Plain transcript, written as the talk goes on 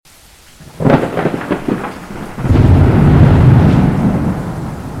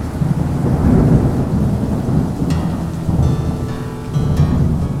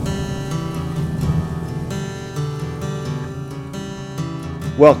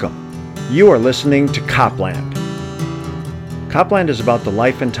Welcome. You are listening to Copland. Copland is about the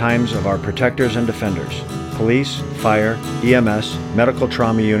life and times of our protectors and defenders, police, fire, EMS, medical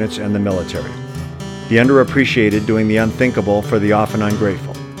trauma units, and the military. The underappreciated doing the unthinkable for the often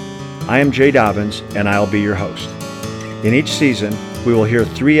ungrateful. I am Jay Dobbins, and I'll be your host. In each season, we will hear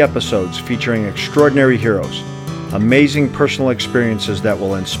 3 episodes featuring extraordinary heroes, amazing personal experiences that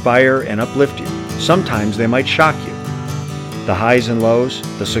will inspire and uplift you. Sometimes they might shock you. The highs and lows,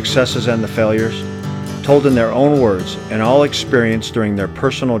 the successes and the failures, told in their own words and all experienced during their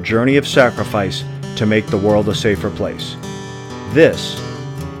personal journey of sacrifice to make the world a safer place. This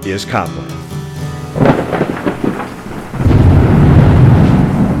is Copland.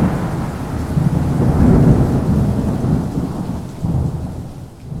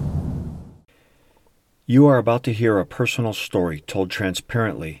 You are about to hear a personal story told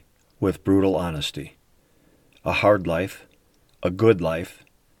transparently with brutal honesty. A hard life, a good life,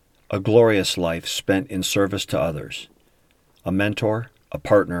 a glorious life spent in service to others. A mentor, a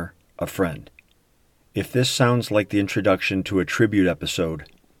partner, a friend. If this sounds like the introduction to a tribute episode,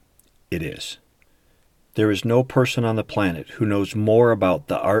 it is. There is no person on the planet who knows more about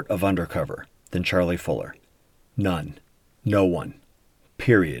the art of undercover than Charlie Fuller. None. No one.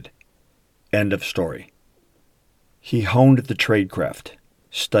 Period. End of story. He honed the tradecraft,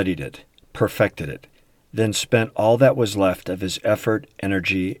 studied it, perfected it, then spent all that was left of his effort,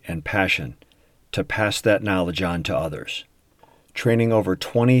 energy, and passion to pass that knowledge on to others, training over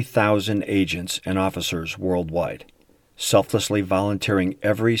 20,000 agents and officers worldwide, selflessly volunteering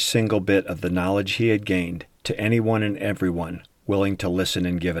every single bit of the knowledge he had gained to anyone and everyone willing to listen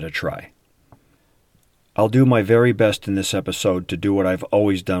and give it a try. I'll do my very best in this episode to do what I've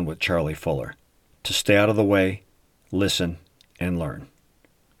always done with Charlie Fuller, to stay out of the way, listen, and learn.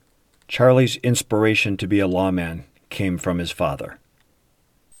 Charlie's inspiration to be a lawman came from his father.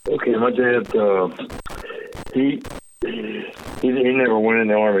 Okay, my dad, he never went in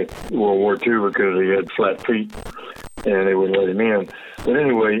the Army World War II because he had flat feet and they wouldn't let him in. But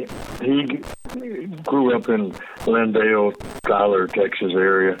anyway, he grew up in Glendale, Tyler, Texas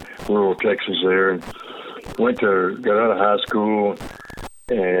area, rural Texas there, and got out of high school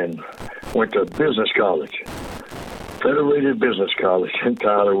and went to business college. Federated Business College in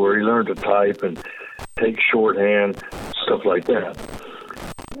Tyler, where he learned to type and take shorthand, stuff like that.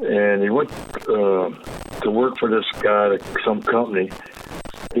 And he went to work for this guy at some company.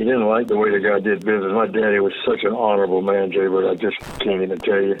 He didn't like the way the guy did business. My daddy was such an honorable man, Jay, but I just can't even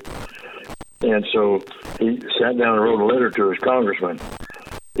tell you. And so he sat down and wrote a letter to his congressman.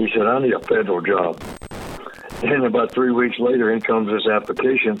 He said, I need a federal job. And about 3 weeks later, in comes this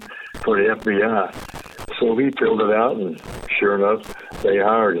application for the FBI. So he filled it out, and sure enough, they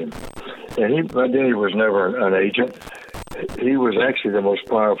hired him. And my daddy was never an agent. He was actually the most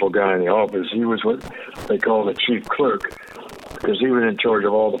powerful guy in the office. He was what they call the chief clerk, because he was in charge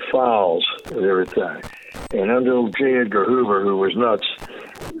of all the files and everything. And under old J. Edgar Hoover, who was nuts,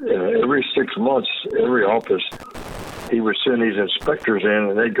 every 6 months, every office, he would send these inspectors in,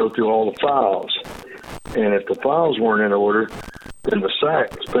 and they'd go through all the files. And if the files weren't in order, then the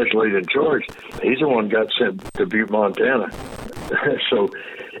SAC, special agent in charge, he's the one got sent to Butte, Montana. So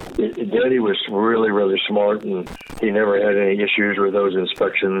Daddy was really, really smart, and he never had any issues with those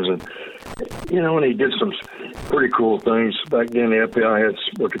inspections. And, and he did some pretty cool things. Back then, the FBI had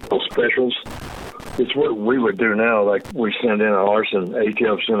what they call specials. It's what we would do now, like we send in an arson,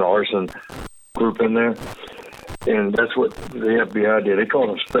 ATF sent an arson group in there. And that's what the FBI did. They called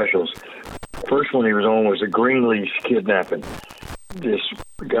them specials. First one he was on was the Greenleaf kidnapping. This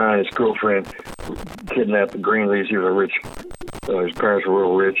guy and his girlfriend kidnapped the Greenleafs. He was a rich, his parents were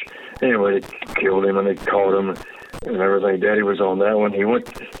real rich. Anyway, they killed him and they caught him and everything. Daddy was on that one. He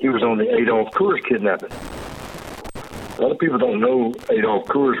was on the Adolf Coors kidnapping. A lot of people don't know Adolf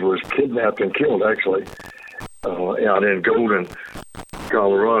Coors was kidnapped and killed, actually, out in Golden,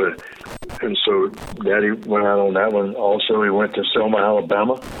 Colorado. And so Daddy went out on that one. Also, he went to Selma,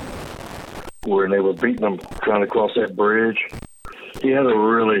 Alabama, where they were beating them trying to cross that bridge. He had a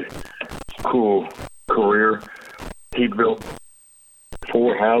really cool career. He built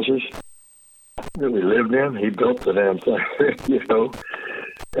 4 houses that we lived in. He built the damn thing,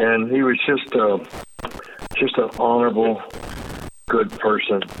 And he was just an honorable, good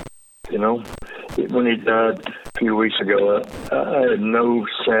person, When he died a few weeks ago, I had no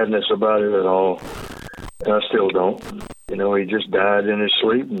sadness about it at all, and I still don't. He just died in his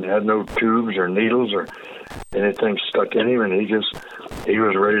sleep and had no tubes or needles or anything stuck in him, and he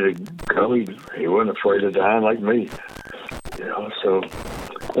was ready to go. He wasn't afraid of dying like me, So,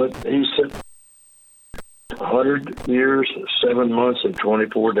 but he said 100 years, 7 months, and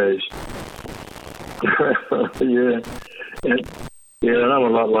 24 days. Yeah. And I'm a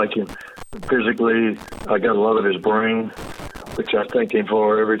lot like him. Physically, I got a lot of his brain, which I thank him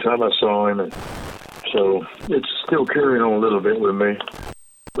for every time I saw him. And so it's still carrying on a little bit with me,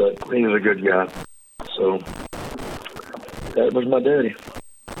 but he was a good guy. So that was my daddy.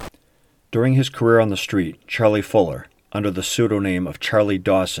 During his career on the street, Charlie Fuller, under the pseudonym of Charlie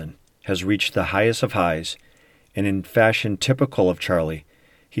Dawson, has reached the highest of highs, and in fashion typical of Charlie,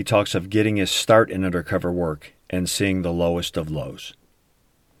 he talks of getting his start in undercover work and seeing the lowest of lows.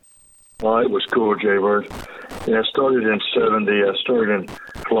 Well, it was cool, Jay Bird. Yeah, I started in 70. I started in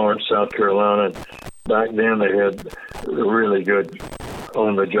Florence, South Carolina. Back then, they had really good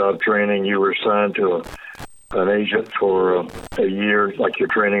on-the-job training. You were assigned to an agent for a year, like your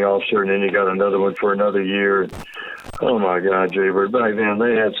training officer, and then you got another one for another year. Oh, my God, Jay Bird. Back then,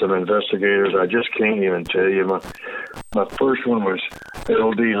 they had some investigators. I just can't even tell you. My first one was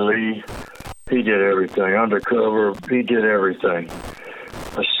L.D. Lee. He did everything. Undercover, he did everything.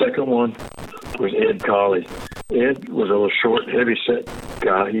 My second one was Ed Colley. Ed was a little short, heavy-set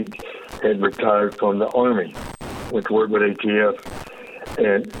guy. He had retired from the Army, went to work with ATF.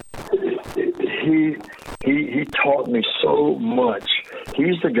 And he taught me so much.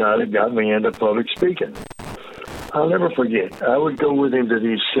 He's the guy that got me into public speaking. I'll never forget. I would go with him to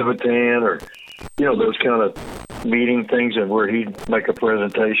these Civitan or, those kind of meeting things and where he'd make a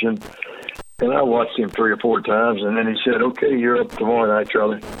presentation. And I watched him 3 or 4 times, and then he said, "Okay, you're up tomorrow night,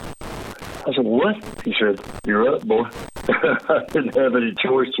 Charlie." I said, "What?" He said, "You're up, boy." I didn't have any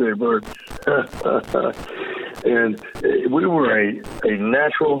choice, Jay Bird. And we were a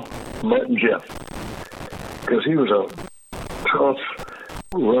natural Mutt and Jeff, because he was a tough,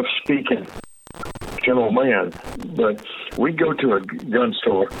 rough-speaking gentleman. But we'd go to a gun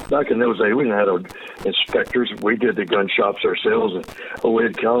store. Back in those days, we didn't have inspectors. We did the gun shops ourselves. And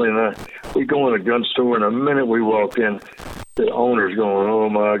Ed Colley and I, we'd go in a gun store, and the minute we walked in, the owner's going, "Oh,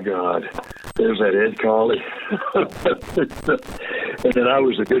 my God, there's that Ed Colley." And then I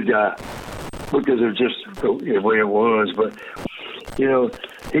was a good guy, because it was just the way it was. But,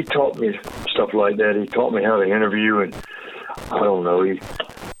 he taught me stuff like that. He taught me how to interview, and I don't know, he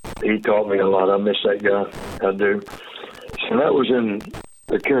taught me a lot. I miss that guy. I do. So that was in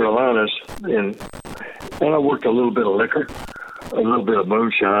the Carolinas, and I worked a little bit of liquor, a little bit of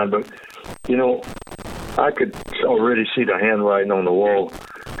moonshine, but, I could already see the handwriting on the wall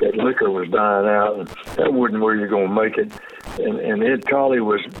that liquor was dying out, and that wasn't where you're going to make it. And Ed Colley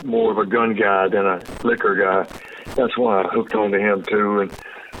was more of a gun guy than a liquor guy. That's why I hooked on to him, too.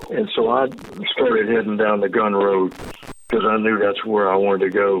 And so I started heading down the gun road, because I knew that's where I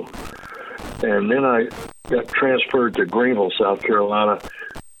wanted to go. And then I got transferred to Greenville, South Carolina.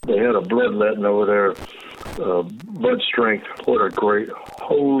 They had a bloodletting over there. Bud Strength, what a great,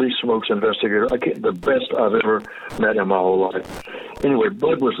 holy smokes investigator. The best I've ever met in my whole life. Anyway,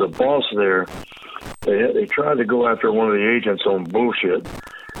 Bud was the boss there. They tried to go after one of the agents on bullshit,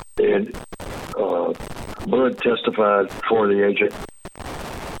 and Bud testified for the agent.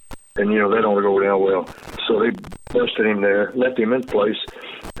 And, they don't go down well. So they busted him there, left him in place,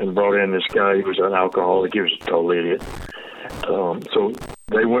 and brought in this guy. He was an alcoholic. He was a total idiot. So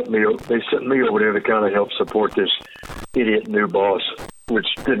they sent me over there to kind of help support this idiot new boss, which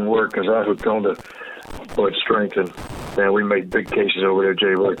didn't work because I hooked on to Bud Strength, and man, we made big cases over there,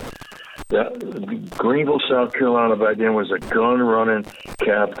 Jay Bird. Greenville, South Carolina back then was the gun-running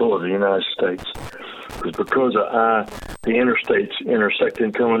capital of the United States. It was because of the interstates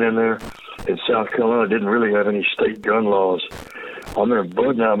intersecting coming in there, and South Carolina didn't really have any state gun laws. I remember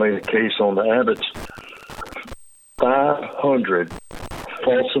Bud and I made a case on the Abbotts, 500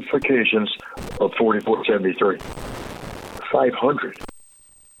 falsifications of 4473. 500.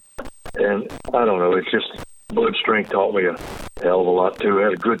 And I don't know, it's just Bud Strength taught me a hell of a lot too. I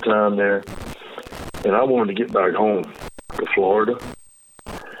had a good time there. And I wanted to get back home to Florida.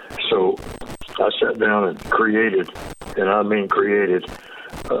 So I sat down and created, and I mean created,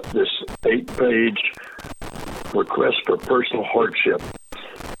 this 8-page request for personal hardship.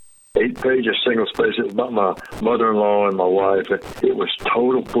 8 pages, single space. It was about my mother-in-law and my wife. It was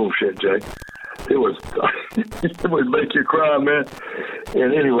total bullshit, Jay. It was, it would make you cry, man.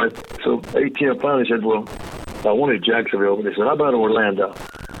 And anyway, so ATF finally said, well, I wanted Jacksonville, but they said, how about Orlando?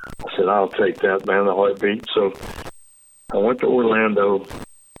 I said, I'll take that, man, the heartbeat. So I went to Orlando.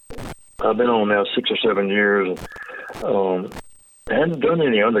 I've been on now 6 or 7 years. I hadn't done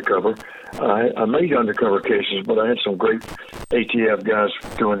any undercover. I made undercover cases, but I had some great ATF guys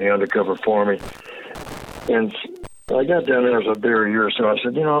doing the undercover for me. And I got down there as a year or so. I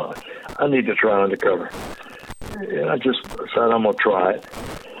said, I need to try undercover. and I just decided I'm going to try it.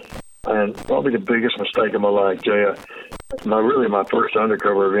 And probably the biggest mistake of my life, Jay, my first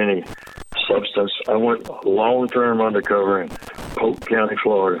undercover of any substance, I went long-term undercover in Polk County,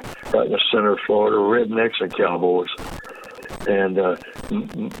 Florida, right in the center of Florida, rednecks and cowboys. And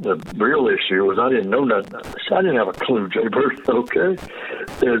the real issue was I didn't know nothing. I didn't have a clue, Jay Bird, okay?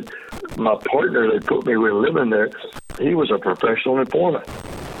 And my partner that put me with living there, he was a professional informant.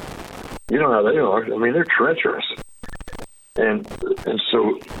 You know how they are. I mean, they're treacherous. And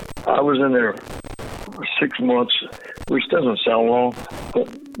so I was in there 6 months, which doesn't sound long, but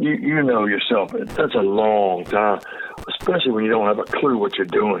you know yourself, that's a long time, especially when you don't have a clue what you're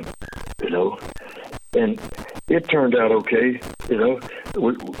doing, you know. And it turned out okay, you know.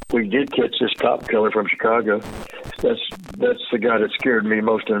 We did catch this cop killer from Chicago. That's the guy that scared me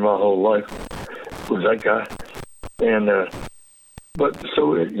most in my whole life, was that guy. And but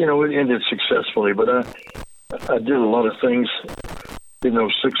so it ended successfully. But I did a lot of things in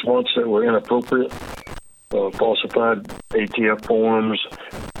those 6 months that were inappropriate, falsified ATF forms,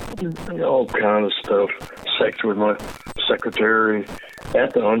 all kind of stuff, sex with my secretary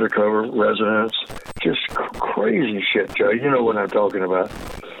at the undercover residence, just crazy shit, Joe. You know what I'm talking about.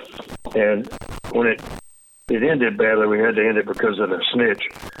 And when it ended badly, we had to end it because of the snitch.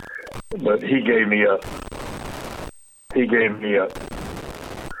 But he gave me up. He gave me up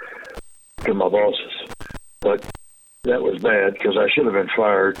to my bosses. But that was bad because I should have been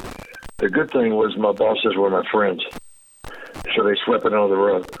fired. The good thing was my bosses were my friends, so they swept it under the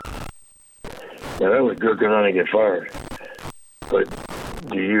rug. Now, that was good because I didn't get fired. But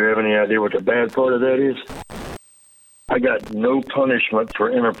do you have any idea what the bad part of that is? I got no punishment for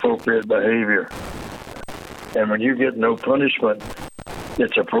inappropriate behavior. And when you get no punishment,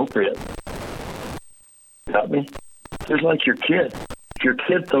 it's appropriate. Got me? It's like your kid. If your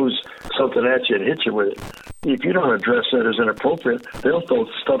kid throws something at you and hits you with it, if you don't address that as inappropriate, they'll throw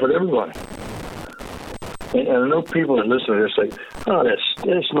stuff at everybody. And I know people that listen to this say, oh,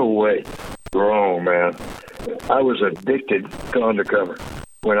 there's no way. Wrong, man. I was addicted to undercover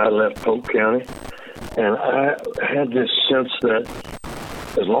when I left Polk County. And I had this sense that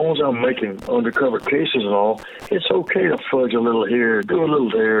as long as I'm making undercover cases and all, it's okay to fudge a little here, do a little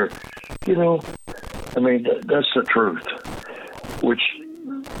there. You know, I mean, that's the truth, which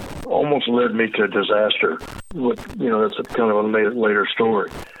almost led me to disaster. That's a kind of a later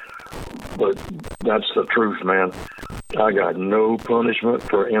story. But that's the truth, man. I got no punishment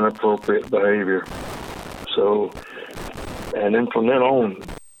for inappropriate behavior. So, and then from then on,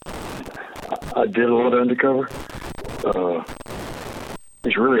 I did a lot of undercover.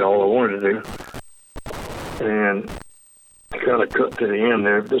 It's really all I wanted to do. And kind of cut to the end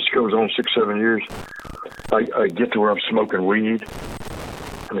there. This goes on 6-7 years. I get to where I'm smoking weed.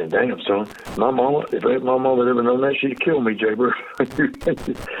 I mean, damn, son. My mama, if my mama had ever known that, she'd kill me, Jaber.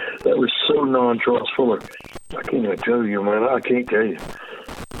 That was so non-trustful. I can't even tell you, man. I can't tell you.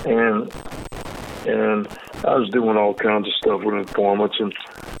 And I was doing all kinds of stuff with informants, and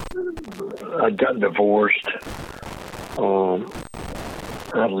I got divorced.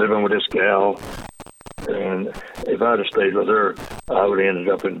 I was living with this gal, and if I'd have stayed with her, I would have ended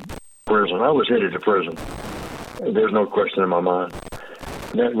up in prison. I was headed to prison. There's no question in my mind.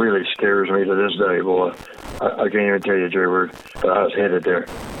 That really scares me to this day, boy. I can't even tell you, Jaybird, but I was headed there.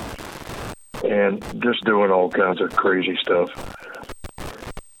 And just doing all kinds of crazy stuff.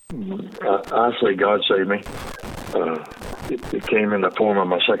 Honestly, God saved me. It came in the form of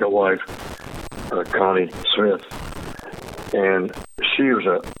my second wife, Connie Smith. And she was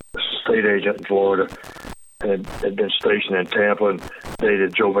a state agent in Florida and had been stationed in Tampa and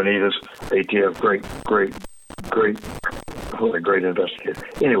dated Joe Benitez, ATF, what a great investigator.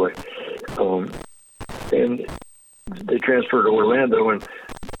 Anyway, and they transferred to Orlando, and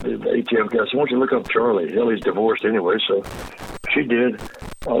the ATF guy said, why don't you look up Charlie? Hell, he's divorced anyway, so she did.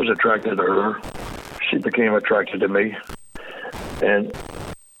 I was attracted to her. She became attracted to me, and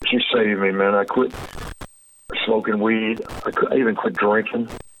she saved me, man. I quit smoking weed. I even quit drinking.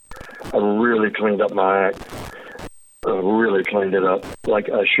 I really cleaned up my act. Really cleaned it up. Like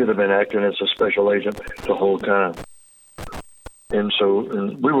I should have been acting as a special agent the whole time. And so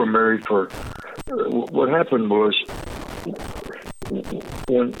we were married for, what happened was,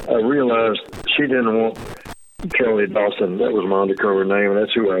 when I realized she didn't want Charlie Dawson, that was my undercover name, and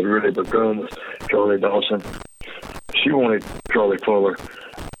that's who I'd really become, Charlie Dawson. She wanted Charlie Fuller,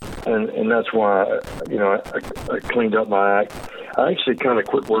 and that's why, I cleaned up my act. I actually kind of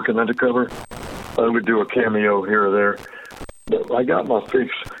quit working undercover. I would do a cameo here or there. But I got my fix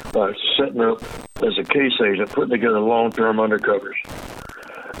by setting up as a case agent, putting together long-term undercovers.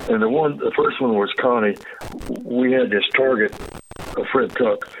 And the first one was Connie. We had this target, Fred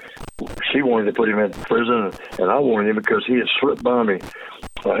Tuck. She wanted to put him in prison, and I wanted him because he had slipped by me.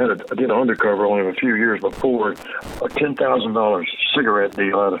 I did an undercover on him a few years before, a $10,000 cigarette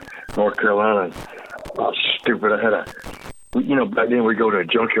deal out of North Carolina. Stupid. I had back then we go to a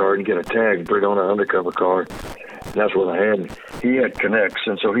junkyard and get a tag and put it on an undercover car. And that's what I had. He had connects,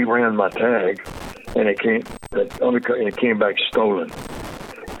 and so he ran my tag, and it came back stolen.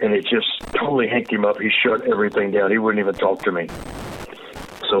 And it just totally hanked him up. He shut everything down. He wouldn't even talk to me.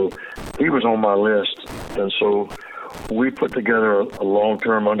 So he was on my list, and so we put together a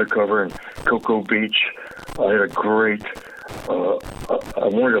long-term undercover in Cocoa Beach. I had a great, I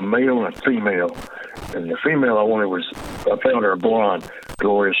wanted a male and a female. And the female I wanted I found her blonde,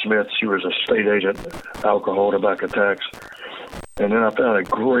 Gloria Smith. She was a state agent, alcohol, tobacco tax. And then I found a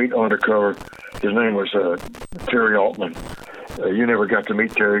great undercover. His name was Terry Altman. You never got to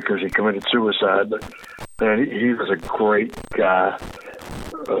meet Terry because he committed suicide, but man, he was a great guy.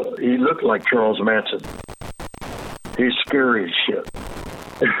 He looked like Charles Manson. He's scary as shit.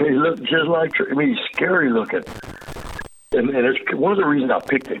 He looked just like, he's scary looking. And it's one of the reasons I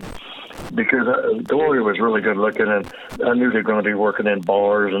picked him, because Gloria was really good looking, and I knew they were going to be working in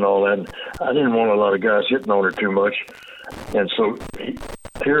bars and all that. And I didn't want a lot of guys hitting on her too much. And so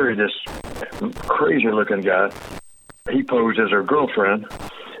Terry, this crazy looking guy, he posed as her girlfriend,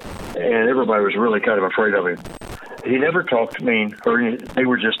 and everybody was really kind of afraid of him. He never talked mean, or they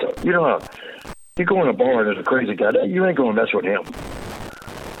were just, how you go in a bar and there's a crazy guy, you ain't going to mess with him.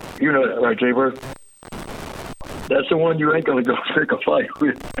 You know that, right, Jay-Bird? That's the one you ain't going to go pick a fight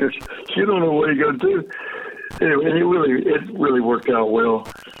with, because you don't know what he's going to do. Anyway, it really worked out well.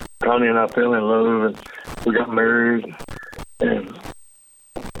 Connie and I fell in love, and we got married, and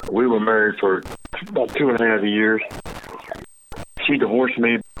we were married for about 2.5 years. She divorced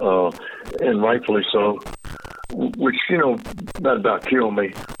me, and rightfully so, which, that about killed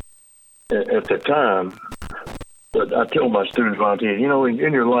me at the time. But I tell my students, Monty, in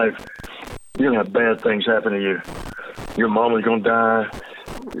your life, you're going to have bad things happen to you. Your mama's going to die.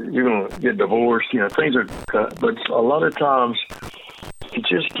 You're going to get divorced. Things are cut. But a lot of times, you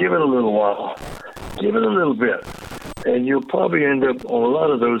just give it a little while. Give it a little bit. And you'll probably end up on a lot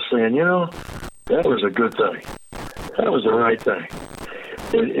of those saying, that was a good thing. That was the right thing.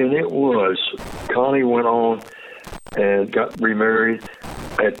 And it was. Connie went on and got remarried,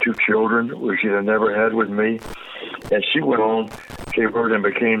 had 2 children, which she'd never had with me. And she went on, Jay-Bird, and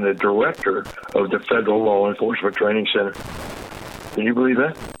became the director of the Federal Law Enforcement Training Center. Can you believe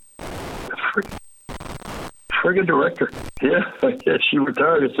that? Friggin' director. Yeah, she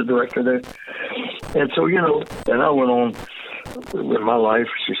retired as the director there. And so, and I went on with my life.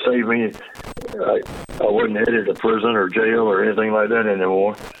 She saved me. I wasn't headed to prison or jail or anything like that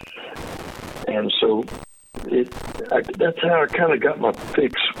anymore. And so that's how I kind of got my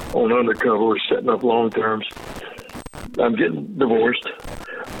fix on undercover, setting up long terms. I'm getting divorced.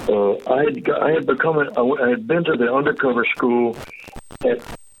 I had been to the undercover school at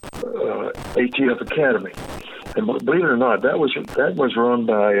ATF Academy, and believe it or not, that was run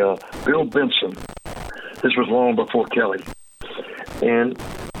by Bill Benson. This was long before Kelly, and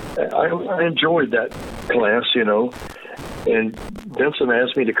I enjoyed that class, And Benson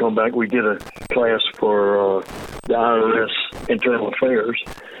asked me to come back. We did a class for the IRS Internal Affairs.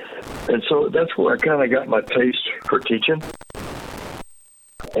 And so that's where I kind of got my taste for teaching.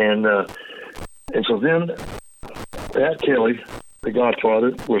 And so then Pat Kelly, the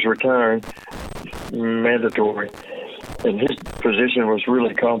Godfather, was retiring, mandatory. And his position was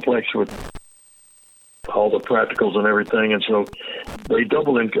really complex with all the practicals and everything. And so they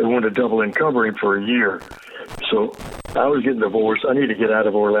wanted to double encumber him for a year. So I was getting divorced. I needed to get out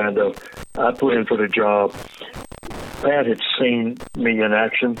of Orlando. I put in for the job. Pat had seen me in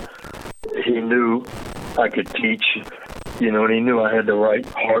action. He knew I could teach, and he knew I had the right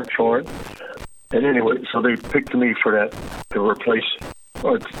heart for it. And anyway, so they picked me for that to replace,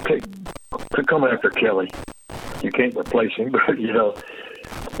 or to come after Kelly. You can't replace him, but,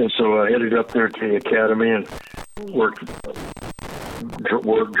 And so I headed up there to the academy and worked,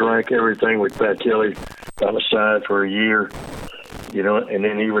 drank everything with Pat Kelly on the side for a year, and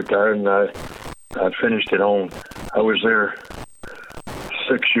then he retired, and I finished it on. I was there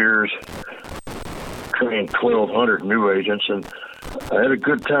 6 years, trained 1,200 new agents, and I had a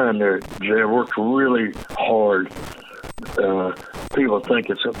good time there, Jay. I worked really hard. People think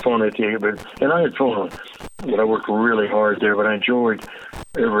it's fun at the end, and I had fun. But I worked really hard there, but I enjoyed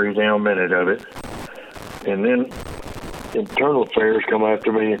every damn minute of it. And then Internal Affairs come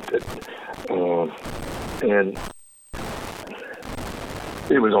after me, and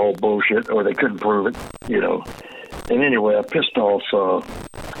it was all bullshit, or they couldn't prove it, And anyway, I pissed off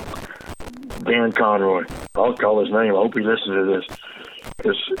Dan Conroy. I'll call his name. I hope he listens to this,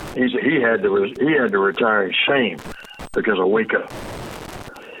 because he had to retire in shame because of Waco.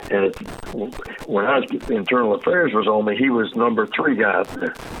 And when I was Internal Affairs was on me, he was number 3 guy up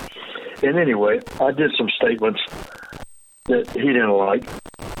there. And anyway, I did some statements that he didn't like,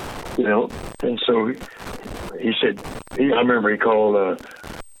 And so he said, I remember he called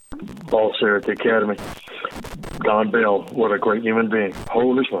boss there at the academy, Don Bell. What a great human being.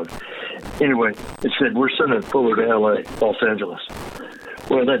 Holy smokes. Anyway, it said, we're sending Fuller to L.A., Los Angeles.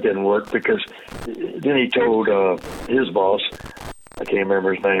 Well, that didn't work, because then he told his boss, I can't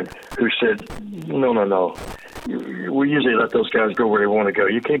remember his name, who said, no. We usually let those guys go where they want to go.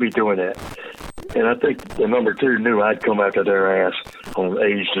 You can't be doing that. And I think the number 2 knew I'd come after their ass on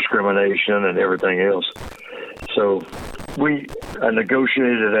age discrimination and everything else. So I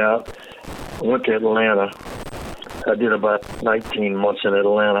negotiated it out. I went to Atlanta. I did about 19 months in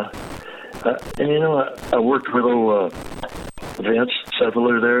Atlanta. And, I worked with old Vince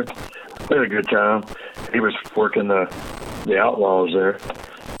Cefalu there. We had a good time. He was working the Outlaws there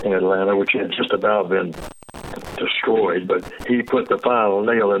in Atlanta, which had just about been destroyed, but he put the final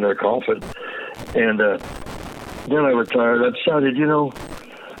nail in their coffin. And then I retired. I decided,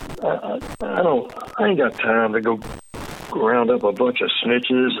 I ain't got time to go round up a bunch of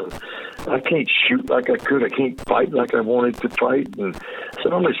snitches, and I can't shoot like I could. I can't fight like I wanted to fight. And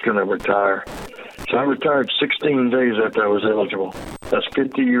so I'm just going to retire. So I retired 16 days after I was eligible. That's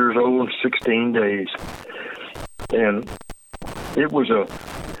 50 years old, 16 days. And it was a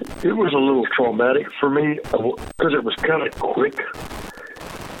little traumatic for me, because it was kind of quick.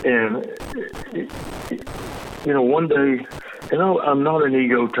 And, one day, I'm not an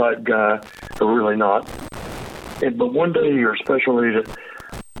ego type guy, or really not. But one day you're Special Agent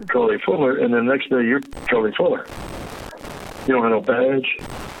Charlie Fuller, and the next day you're Charlie Fuller. You don't have no badge.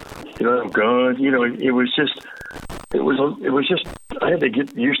 You don't have a gun. It was just, I had to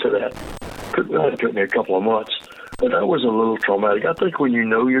get used to that. It took me a couple of months. But that was a little traumatic. I think when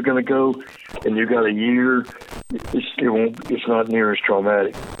you're going to go and you got a year, it's not near as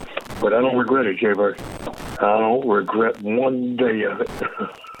traumatic. But I don't regret it, Jay Bird. I don't regret one day of it.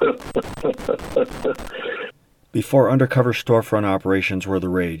 Before undercover storefront operations were the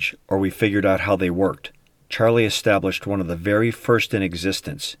rage, or we figured out how they worked, Charlie established one of the very first in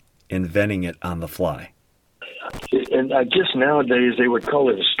existence, inventing it on the fly. And I guess nowadays they would call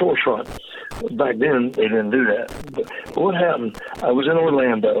it a storefront. Back then, they didn't do that. But what happened, I was in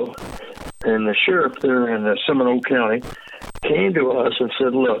Orlando, and the sheriff there in Seminole County came to us and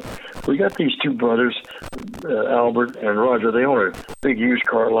said, look, we got these 2 brothers, Albert and Roger. They own a big used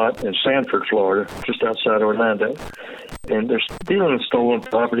car lot in Sanford, Florida, just outside Orlando. And they're stealing stolen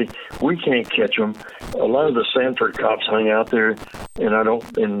property. We can't catch them. A lot of the Sanford cops hung out there,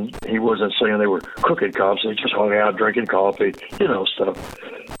 and he wasn't saying they were crooked cops. They just hung out drinking coffee, stuff.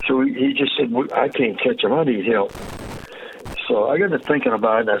 So he just said, I can't catch them. I need help. So I got to thinking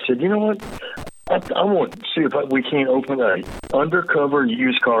about it, and I said, you know what? I want to see if we can't open an undercover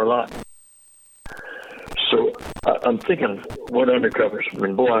used car lot. So I'm thinking, what undercovers? I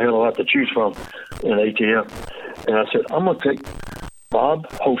mean, boy, I had a lot to choose from in ATM. And I said, I'm going to take Bob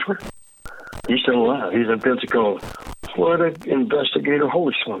Hofer. He's still alive. He's in Pensacola. Florida investigator.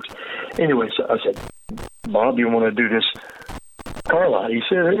 Holy smokes. Anyway, so I said, Bob, you want to do this car lot? He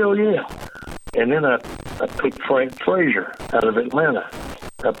said, hell yeah. And then I picked Frank Frazier out of Atlanta.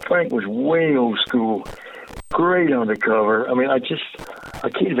 Now, Frank was way old school, great undercover. I mean, I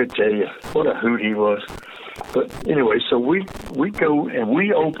can't even tell you what a hoot he was. But anyway, so we go and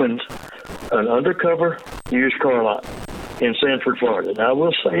we opened an undercover used car lot in Sanford, Florida. Now, I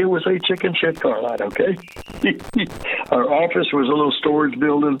will say it was a chicken shit car lot, okay? Our office was a little storage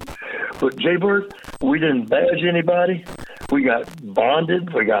building. But, Jay Bird, we didn't badge anybody. We got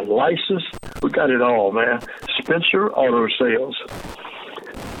bonded. We got licensed. We got it all, man. Spencer Auto Sales.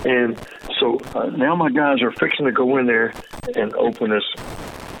 And so now my guys are fixing to go in there and open this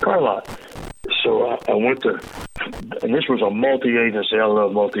car lot. So I went to, and this was a multi-agency. I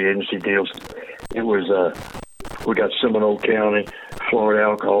love multi-agency deals. It was, we got Seminole County, Florida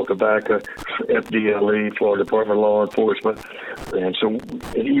Alcohol, Tobacco, FDLE, Florida Department of Law Enforcement. And so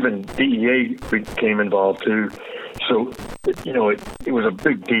even DEA became involved too. So, it was a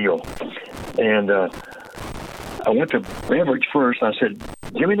big deal. And I went to Beverage first. I said,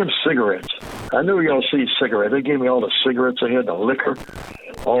 give me them cigarettes. I knew y'all see cigarettes. They gave me all the cigarettes they had, the liquor,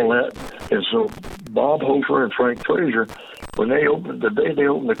 all that. And so Bob Hofer and Frank Frazier, when they opened, the day they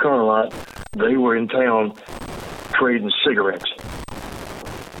opened the car lot, they were in town trading cigarettes.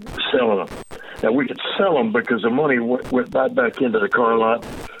 selling them. Now, we could sell them because the money went right back into the car lot.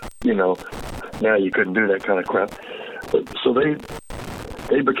 You know, now you couldn't do that kind of crap. But, so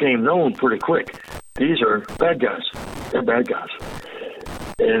they became known pretty quick. These are bad guys. They're bad guys.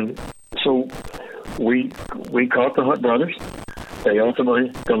 And so we caught the Hunt brothers. They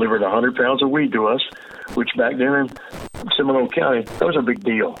ultimately delivered 100 pounds of weed to us, which back then in Seminole County, that was a big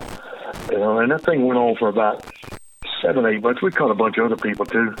deal. You know, and that thing went on for about 7-8 months. We caught a bunch of other people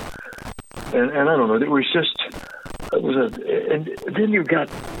too. And I don't know, and then you got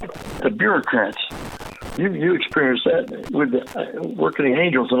the bureaucrats. You experienced that with the, working the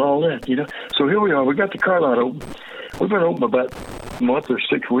Angels and all that, you know. So here we are. We got the car lot open. We've been open about a month or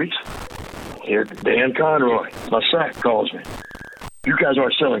 6 weeks. Here, Dan Conroy, my sack, calls me. You guys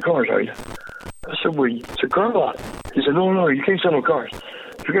aren't selling cars, are you? I said, well, it's a car lot. He said, no, you can't sell no cars.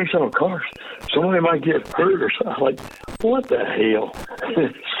 You can't sell no cars. Somebody might get hurt or something. I'm like, what the hell?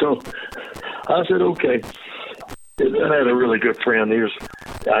 So I said, okay. And I had a really good friend.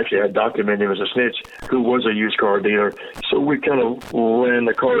 I documented him as a snitch who was a used car dealer. So we kind of ran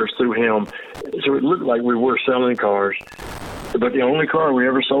the cars through him. So it looked like we were selling cars. But the only car we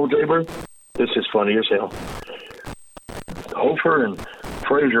ever sold, Jaybird, this is funny as hell. Hofer and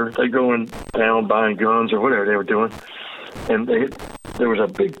Frazier, they going down buying guns or whatever they were doing. And there was a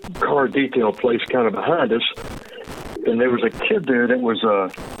big car detail place kind of behind us. And there was a kid there that was,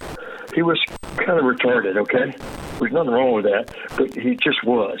 he was kind of retarded, okay? There's nothing wrong with that, but he just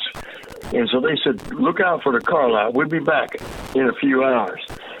was. And so they said, look out for the car lot. We'll be back in a few hours.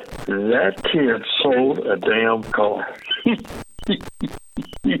 That kid sold a damn car.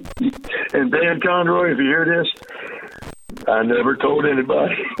 And Dan Conroy, if you hear this, I never told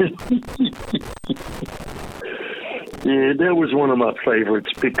anybody. Yeah, that was one of my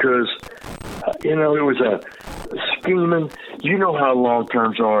favorites because, you know, it was a scheming. You know how long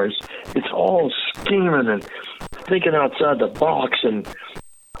terms are. It's all scheming and thinking outside the box. And,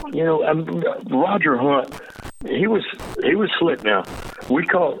 you know, Roger Hunt, he was slick now. We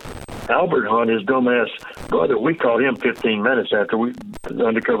caught Albert Hunt, his dumbass brother, we caught him 15 minutes after the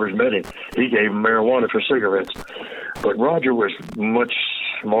undercovers met him. He gave him marijuana for cigarettes. But Roger was much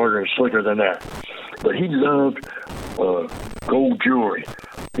smarter and slicker than that. But he loved gold jewelry,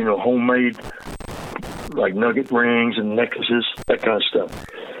 you know, homemade, like nugget rings and necklaces, that kind of stuff.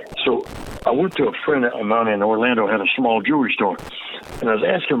 So I went to a friend of mine in Orlando, had a small jewelry store, and I was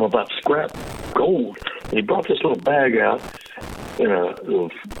asking him about scrap gold. And he brought this little bag out, in a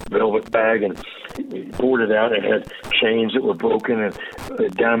little velvet bag, and he poured it out. It had chains that were broken and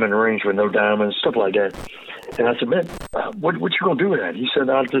diamond rings with no diamonds, stuff like that. And I said, man, what you going to do with that? He said,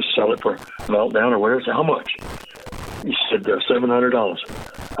 I'll just sell it for meltdown or whatever. I said, how much? He said, $700.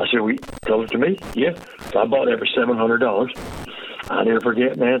 I said, well, tell it to me? Yeah. So I bought that for $700. I never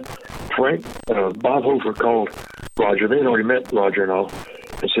forget, man. Frank, Bob Hofer called Roger. They had already met Roger and all.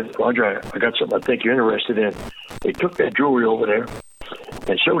 I said, Roger, I got something I think you're interested in. They took that jewelry over there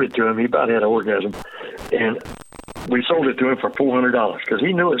and showed it to him. He about had an orgasm. And we sold it to him for $400 because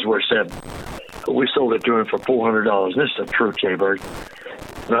he knew it was worth $700. We sold it to him for $400. This is the truth, Jaybird.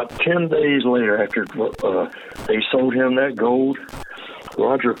 About 10 days later, after they sold him that gold,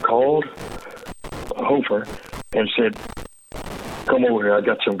 Roger called Hofer and said, come over here, I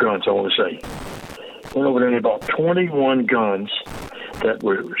got some guns I want to say. Went over there and about 21 guns that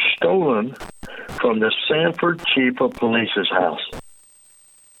were stolen from the Sanford chief of police's house.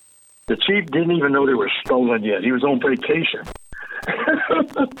 The chief didn't even know they were stolen yet. He was on vacation.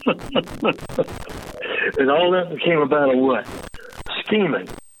 And all that came about a what? Scheming.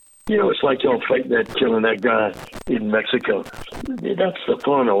 You know, it's like y'all fake that killing that guy in Mexico. That's the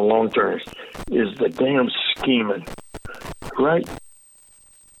fun on long terms, is the damn scheming. Right?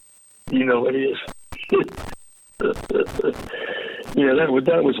 You know it is. Yeah,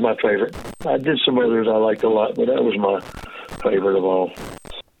 that was my favorite. I did some others I liked a lot, but that was my favorite of all.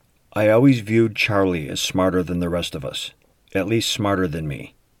 I always viewed Charlie as smarter than the rest of us, at least smarter than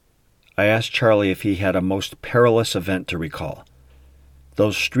me. I asked Charlie if he had a most perilous event to recall.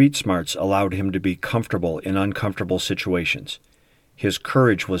 Those street smarts allowed him to be comfortable in uncomfortable situations. His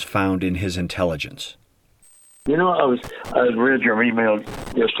courage was found in his intelligence. You know, I read your email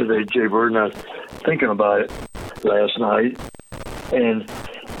yesterday, Jay Bird, and I was thinking about it last night, and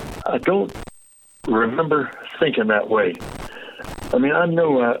I don't remember thinking that way. I mean, I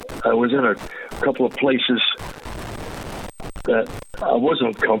know I was in a couple of places that I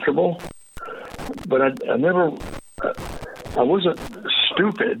wasn't comfortable, but I wasn't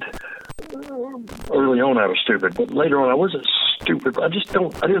stupid. Early on I was stupid, but later on I wasn't stupid. I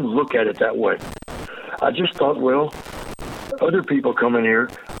didn't look at it that way. I just thought, well, other people come in here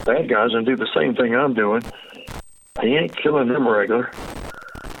bad guys and do the same thing I'm doing. He ain't killing them regular.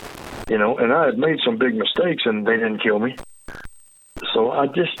 You know, and I had made some big mistakes and they didn't kill me. So I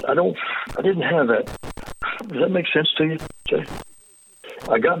didn't have that. Does that make sense to you, Jay?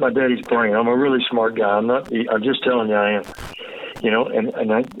 I got my daddy's brain. I'm a really smart guy. I'm just telling you I am. You know,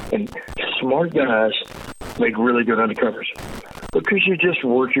 and smart guys make really good undercovers because you just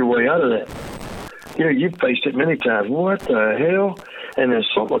work your way out of that. You know, you've faced it many times. What the hell? And then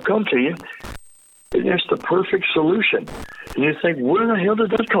something will come to you. And it's the perfect solution. And you think, where the hell did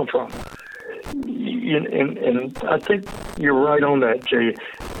that come from? And I think you're right on that, Jay.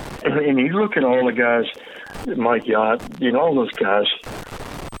 And you look at all the guys, Mike Yacht, you know, all those guys,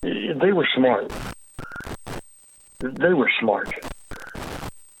 they were smart. They were smart.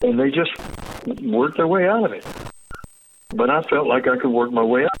 And they just worked their way out of it. But I felt like I could work my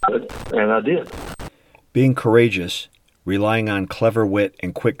way out of it, and I did. Being courageous, relying on clever wit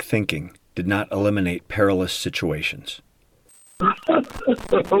and quick thinking did not eliminate perilous situations.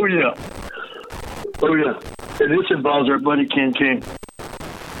 Oh, yeah. Oh, yeah. And this involves our buddy Ken King.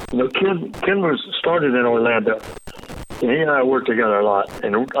 You know, Ken was started in Orlando. And he and I worked together a lot.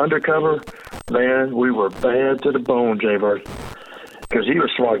 And undercover, man, we were bad to the bone, Jay Bird. Because he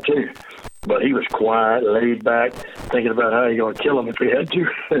was smart, too. But he was quiet, laid back, thinking about how you're going to kill him if he had to.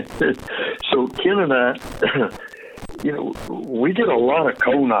 So Ken and I, you know, we did a lot of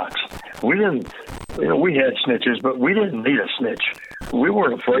cold knocks. We didn't, you know, we had snitches, but we didn't need a snitch. We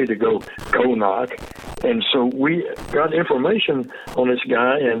weren't afraid to go cold knock. And so we got information on this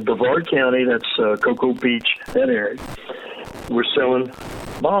guy in Brevard County, that's Cocoa Beach, that area. We're selling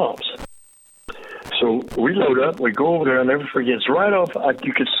bombs. So we load up, we go over there, I'll never forget. It's right off,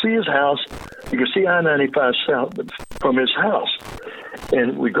 you could see his house, you could see I-95 South from his house.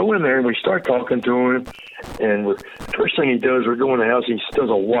 And we go in there and we start talking to him. And first thing he does, we're going to the house, he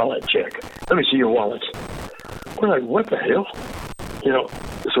does a wallet check. Let me see your wallets. We're like, what the hell? You know,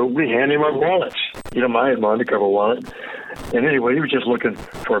 so we hand him our wallets. You know, I had my undercover wallet. And anyway, he was just looking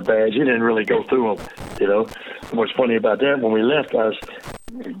for a badge. He didn't really go through them, you know. And what's funny about that, when we left, I was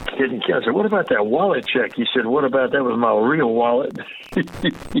kidding. I said, what about that wallet check? He said, what about that was my real wallet?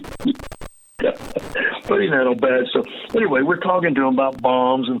 But he had no badge. So anyway, we're talking to him about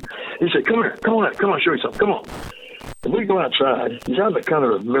bombs. And he said, come here, come on, I'll show you something. Come on. And we go outside. He's out in the kind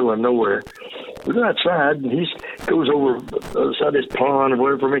of the middle of nowhere. We go outside, and he goes over the other side of this pond or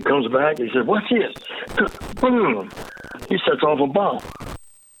whatever, and he comes back. And he said, what's this? Boom. He sets off a bomb.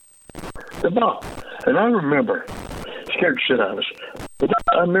 The bomb. And I remember, scared the shit out of us. But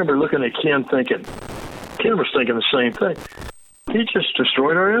I remember looking at Ken thinking, Ken was thinking the same thing. He just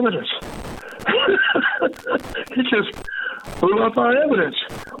destroyed our evidence. He just blew up our evidence.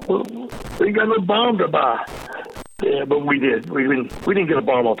 We got no bomb to buy. Yeah, but we did. We didn't get a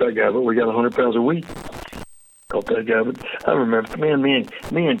bomb off that guy, but we got 100 pounds of wheat off that guy. But I remember, man, me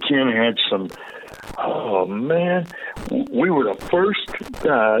and Ken had some. Oh man, we were the first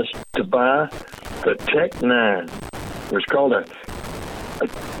guys to buy the Tech 9. It was called a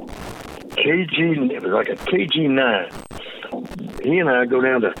KG. It was like a KG9. He and I go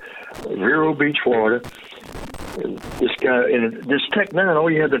down to Vero Beach, Florida. And this guy, and this Tech 9, all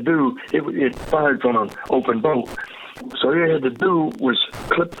you had to do, it fired from an open boat. So all you had to do was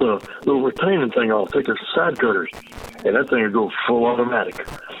clip the little retaining thing off, take the side cutters, and that thing would go full automatic.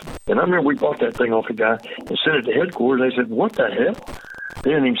 And I remember we bought that thing off a guy and sent it to headquarters. They said, what the hell?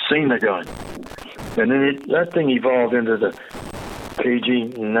 They hadn't even seen the gun. And then that thing evolved into the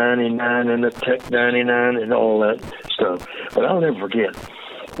KG 99 and the Tech 99 and all that stuff. But I'll never forget.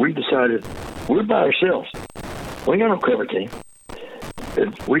 We decided we're by ourselves. We ain't got no cover team.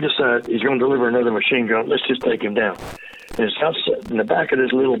 And we decided he's going to deliver another machine gun. Let's just take him down. And it's outside in the back of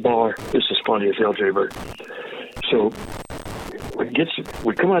this little bar. This is funny as hell, Jay Bird. So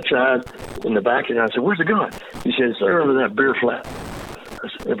we come outside in the back, and I said, "Where's the gun?" He said, "It's under that beer flat." I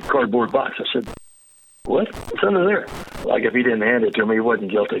said, a cardboard box. I said, "What? It's under there." Like if he didn't hand it to me, he wasn't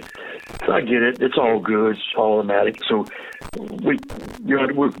guilty. So I get it. It's all good. It's all automatic. So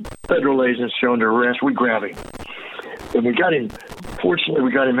we're federal agents shown to arrest. We grab him. And we got him, fortunately,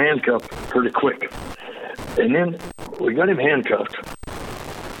 we got him handcuffed pretty quick. And then we got him handcuffed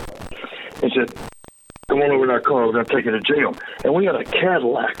and said, "Come on over to our car. We're going to take you to jail." And we got a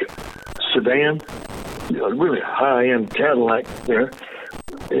Cadillac sedan, a really high-end Cadillac there.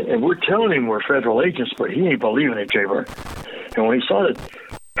 And we're telling him we're federal agents, but he ain't believing it, Jay Bird. And when he saw the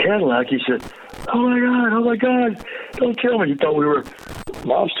Cadillac, he said, oh my God, don't kill me. He thought we were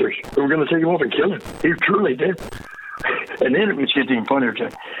mobsters. We were going to take him over and kill him. He truly did. And then it gets even funnier, Jay.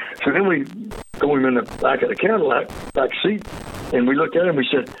 So then we throw him in the back of the Cadillac, back seat, And we looked at him, we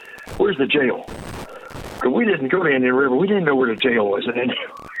said, where's the jail? Because we didn't go to Indian River. We didn't know where the jail was in Indian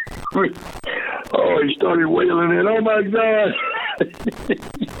River. Oh, he started wailing in. Oh, my God.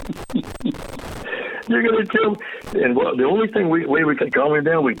 You're going to kill me. And well, the only way we could calm him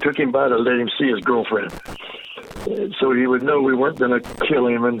down, we took him by to let him see his girlfriend. So he would know we weren't going to kill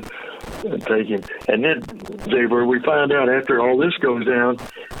him and take him. And then, Jaybird, we found out after all this goes down,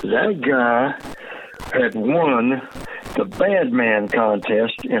 that guy had won the Bad Man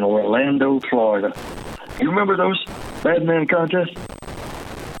contest in Orlando, Florida. You remember those Bad Man contests?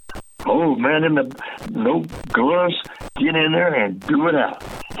 Oh, man, no gloves, get in there and do it out.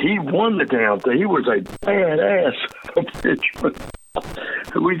 He won the damn thing. He was a badass pitcher.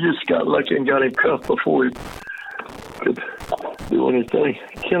 We just got lucky and got him cuffed before he could do anything.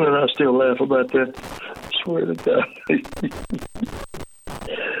 Ken and I still laugh about that. I swear to God.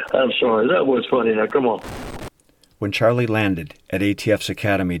 I'm sorry. That was funny. Now, come on. When Charlie landed at ATF's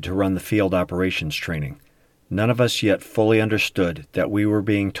academy to run the field operations training, none of us yet fully understood that we were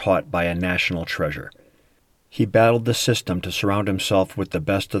being taught by a national treasure. He battled the system to surround himself with the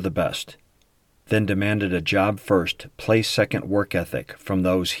best of the best, then demanded a job first, place second work ethic from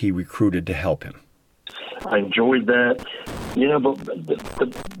those he recruited to help him. I enjoyed that.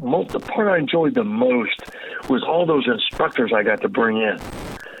 But the part I enjoyed the most was all those instructors I got to bring in.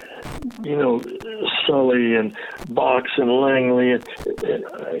 Sully and Box and Langley and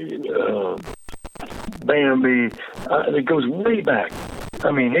Bambi. It goes way back.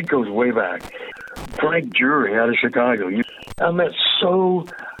 It goes way back. Frank Jury out of Chicago. I met so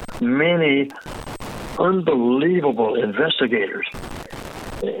many unbelievable investigators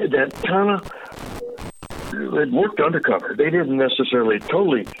that kind of had worked undercover. They didn't necessarily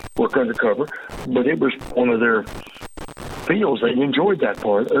totally work undercover, but it was one of their fields. They enjoyed that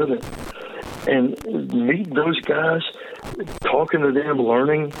part of it. And meeting those guys, talking to them,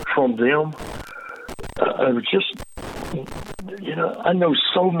 learning from them, I was just, I know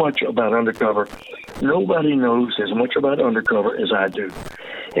so much about undercover. Nobody knows as much about undercover as I do.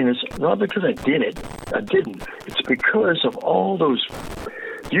 And it's not because I did it. I didn't. It's because of all those,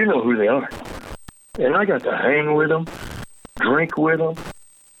 you know who they are. And I got to hang with them, drink with them,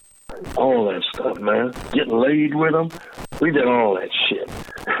 all that stuff, man. Get laid with them. We did all that shit.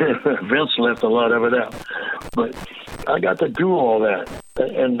 Vince left a lot of it out. But I got to do all that.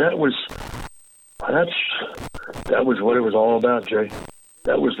 And that was what it was all about, Jay.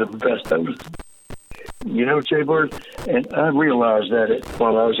 That was the best. That was, Jay Bird, and I realized that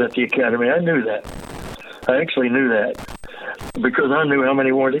while I was at the academy. I knew that. I actually knew that because I knew how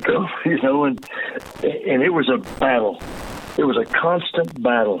many wanted to go, and it was a battle. It was a constant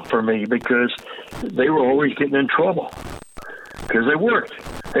battle for me because they were always getting in trouble because they worked.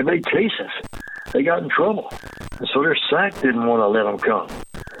 They made cases. They got in trouble. And so their SAC didn't want to let them come.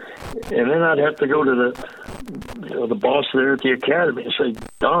 And then I'd have to go to the boss there at the academy and say,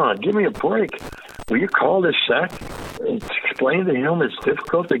 Don, give me a break. Will you call this SAC and explain to him it's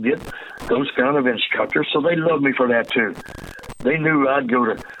difficult to get those kind of instructors? So they loved me for that, too. They knew I'd go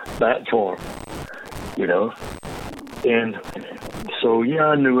to bat for them, And so, yeah,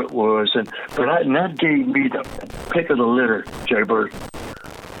 I knew it was. And that gave me the pick of the litter, Jay Bird.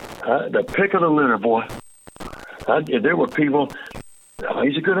 The pick of the litter, boy. There were people,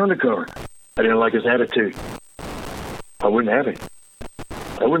 he's a good undercover. I didn't like his attitude. I wouldn't have him.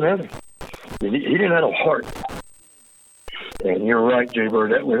 He didn't have a heart. And you're right, Jay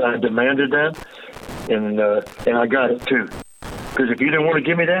Bird. I demanded that, and I got it, too. Because if you didn't want to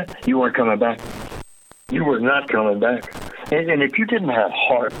give me that, you weren't coming back. You were not coming back. And if you didn't have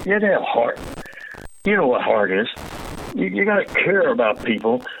heart, you had to have heart. You know what heart is. You got to care about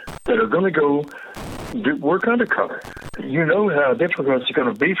people that are going to go work undercover. You know how difficult it's going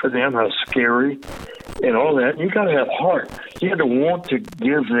to be for them, how scary and all that. You got to have heart. You had to want to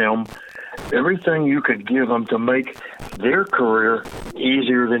give them everything you could give them to make their career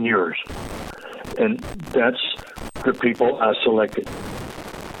easier than yours. And that's the people I selected.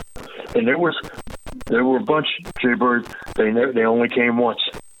 And there were a bunch, Jay Bird, they only came once.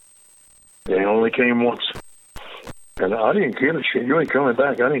 And I didn't give a shit. You ain't coming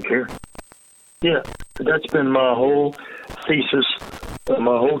back. I didn't care. Yeah, that's been my whole thesis,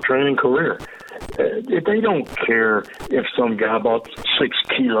 my whole training career. They don't care if some guy bought 6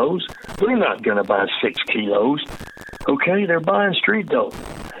 kilos. They're not going to buy 6 kilos. Okay, they're buying street dope.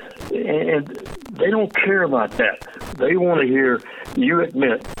 And they don't care about that. They want to hear you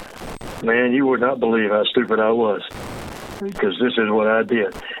admit, man, you would not believe how stupid I was because this is what I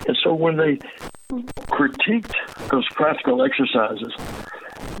did. And so when they critiqued those practical exercises,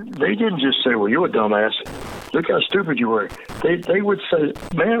 they didn't just say, well, you're a dumbass. look how stupid you were. They would say,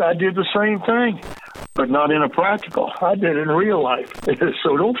 man, I did the same thing, but not in a practical. I did it in real life.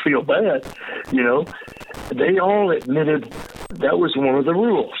 So don't feel bad, you know. They all admitted that was one of the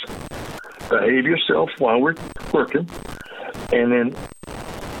rules. Behave yourself while we're working, and then,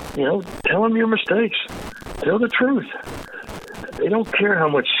 you know, tell them your mistakes. Tell the truth. They don't care how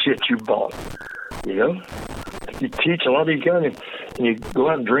much shit you bought, you know. You teach a lot of these guys, and you go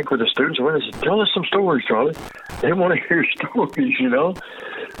out and drink with the students, and they say, tell us some stories, Charlie. They want to hear stories, you know.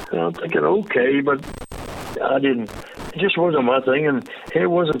 And I'm thinking, okay, but I didn't. It just wasn't my thing, and it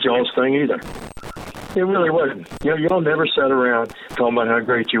wasn't y'all's thing either. It really wasn't. You know, y'all never sat around talking about how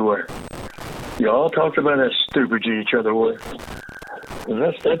great you were. Y'all talked about how stupid you each other were. And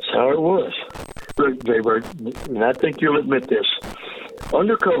that's how it was. Look, Jaybird, and I think you'll admit this,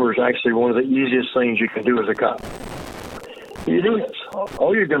 undercover is actually one of the easiest things you can do as a cop. It is.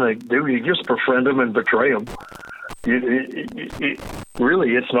 All you're going to do is just befriend them and betray them.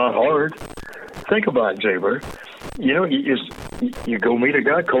 Really, it's not hard. Think about it, Jaybird. You know, you go meet a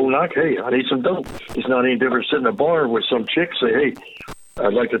guy, cold knock, hey, I need some dope. It's not any different sitting in a bar with some chick, say, hey,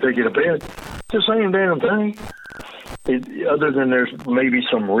 I'd like to take you to bed. It's the same damn thing. Other than there's maybe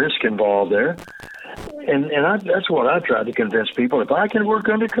some risk involved there. And that's what I tried to convince people. If I can work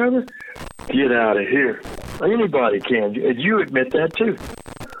undercover, get out of here. Anybody can. You admit that too.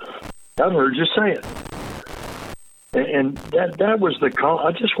 I've heard you say it. And that was the call.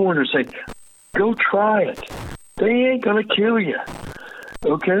 I just wanted to say, go try it. They ain't going to kill you.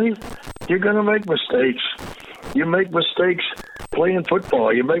 Okay? You're going to make mistakes. You make mistakes playing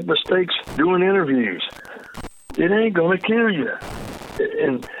football. You make mistakes doing interviews. It ain't going to kill you.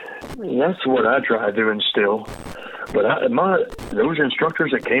 And that's what I try to instill. But those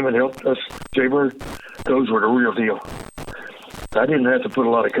instructors that came and helped us, Jaybird, those were the real deal. I didn't have to put a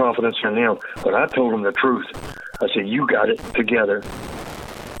lot of confidence in them, but I told them the truth. I said, you got it together.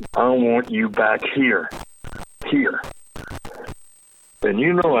 I want you back here. And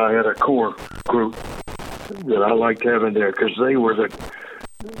you know I had a core group that I liked having there because they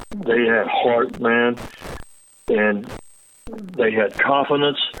had heart, man, and they had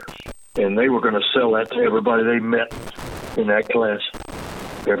confidence, and they were going to sell that to everybody they met in that class.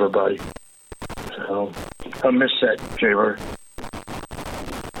 Everybody. So I miss that, Jaybird.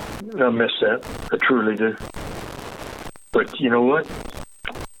 I miss that. I truly do. But you know what?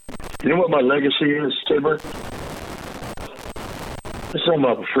 You know what my legacy is, Jaybird? It's on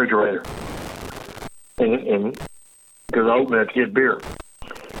my refrigerator. And because I open it to get beer.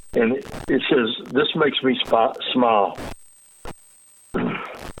 And it says, this makes me smile.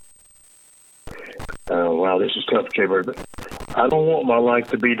 Wow, this is tough, Jaybird. But I don't want my life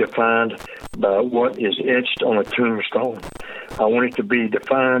to be defined by what is etched on a tombstone. I want it to be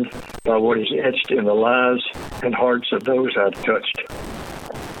defined by what is etched in the lives and hearts of those I've touched.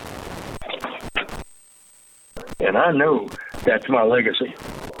 And I know that's my legacy.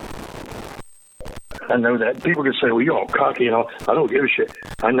 I know that. People can say, well, you're all cocky and all. I don't give a shit.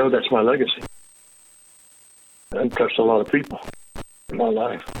 I know that's my legacy. I've touched a lot of people in my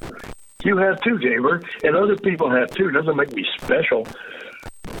life. You have too, Jaybird, and other people have too. It doesn't make me special,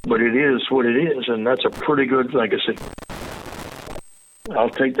 but it is what it is, and that's a pretty good legacy. I'll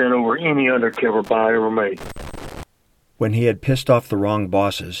take that over any undercover buy I ever made. When he had pissed off the wrong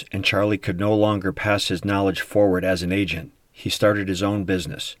bosses and Charlie could no longer pass his knowledge forward as an agent, he started his own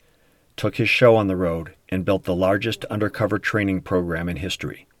business, took his show on the road, and built the largest undercover training program in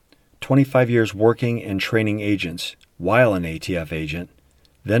history. 25 years working and training agents while an ATF agent,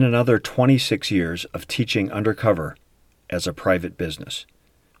 then another 26 years of teaching undercover as a private business.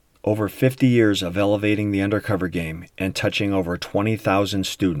 Over 50 years of elevating the undercover game and touching over 20,000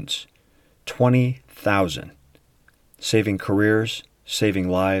 students. 20,000. Saving careers, saving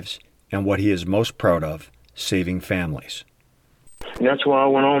lives, and what he is most proud of, saving families. And that's why I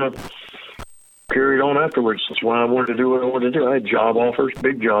went on and carried on afterwards. That's why I wanted to do what I wanted to do. I had job offers,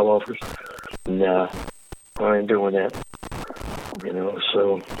 big job offers. Nah, I ain't doing that. You know,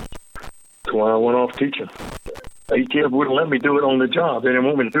 so that's why I went off teaching. ATF wouldn't let me do it on the job. They didn't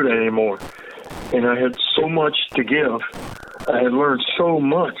want me to do that anymore. And I had so much to give. I had learned so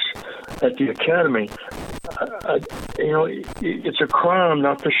much at the academy. It's a crime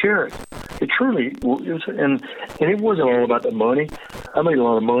not to share it. It truly is. And it wasn't all about the money. I made a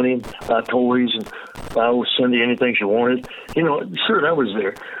lot of money, buy toys, and I would send you anything she wanted. You know, sure, that was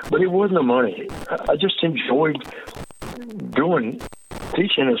there. But it wasn't the money. I just enjoyed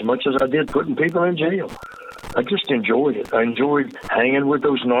teaching as much as I did putting people in jail. I just enjoyed it. I enjoyed hanging with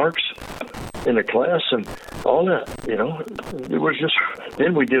those narcs in the class and all that, you know. It was just,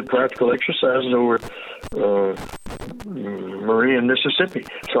 then we did practical exercises over Meridian, Mississippi.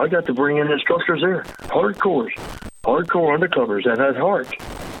 So I got to bring in instructors there, hardcore undercovers that had heart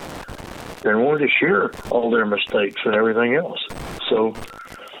and wanted to share all their mistakes and everything else. So,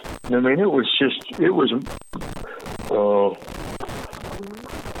 I mean, it was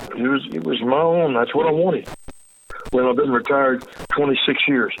my own. That's what I wanted. Well, I've been retired 26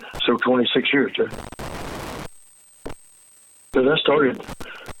 years. So 26 years, Jeff. Because I started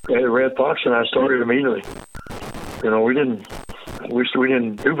at Red Fox, and I started immediately. You know, we didn't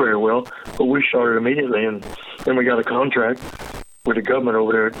do very well, but we started immediately, and then we got a contract with the government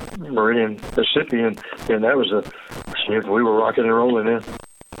over there at Meridian, Mississippi, and that was we were rocking and rolling then.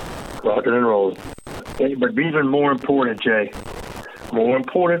 Rocking and rolling. But even more important, Jay, more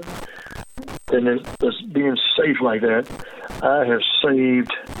important than just being safe like that, I have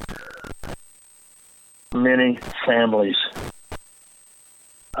saved many families.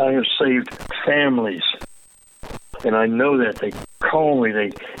 I have saved families. And I know that. They call me,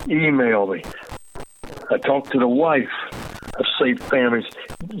 they email me. I talk to the wife. I've saved families.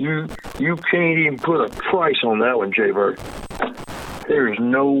 You can't even put a price on that one, Jay Bird. There is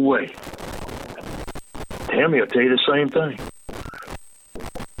no way. Tammy will tell you the same thing.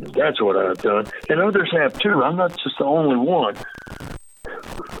 That's what I've done. And others have too. I'm not just the only one.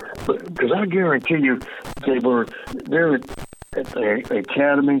 But because I guarantee you, Jay Bird, they're at the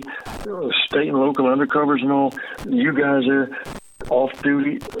academy, state and local undercovers and all, you guys are off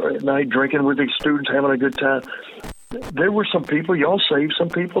duty at night drinking with the students, having a good time. There were some people, y'all saved some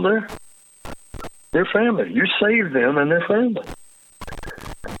people there. Their family. You saved them and their family.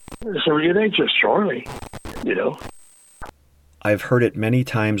 So it ain't just Charlie, you know. I've heard it many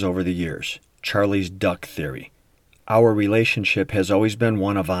times over the years, Charlie's duck theory. Our relationship has always been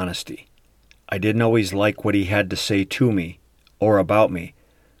one of honesty. I didn't always like what he had to say to me or about me,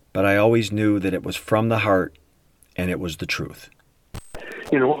 but I always knew that it was from the heart and it was the truth.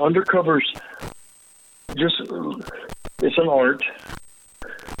 You know, undercovers, it's an art.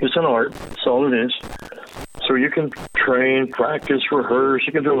 It's an art. That's all it is. So you can train, practice, rehearse.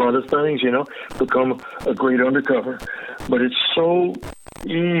 You can do a lot of things, you know, become a great undercover. But it's so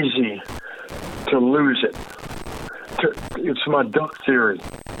easy to lose it. It's my duck theory.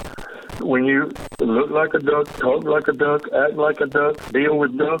 When you look like a duck, talk like a duck, act like a duck, deal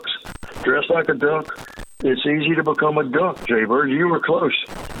with ducks, dress like a duck, it's easy to become a duck, Jay Bird. You were close.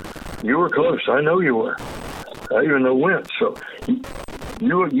 You were close. I know you were. I even know when. So you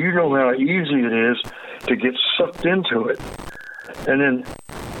know how easy it is to get sucked into it. And then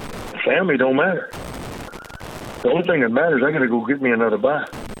family don't matter. The only thing that matters, I got to go get me another bite.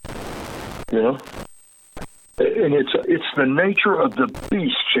 You know? And it's the nature of the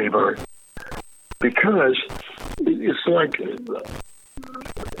beast, Jay Bird. Because it's like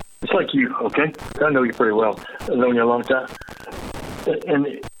you, okay? I know you pretty well. I've known you a long time.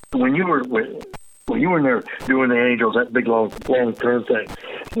 And when you were in there doing the Angels, that big long term thing,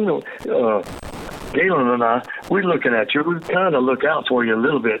 you know, Galen and I, we're looking at you. We kind of look out for you a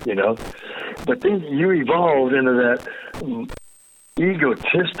little bit, you know. But then you evolved into that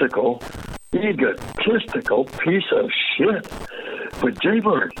egotistical piece of shit. But Jay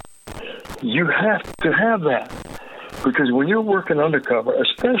Bird, you have to have that. Because when you're working undercover,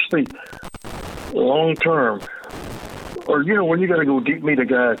 especially long term, or, you know, when you got to go deep meet a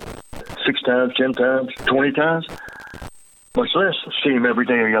guy 6 times, 10 times, 20 times, much less see him every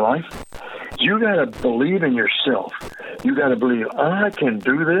day of your life, you got to believe in yourself. You got to believe, I can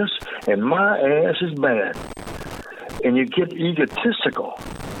do this, and my ass is bad. And you get egotistical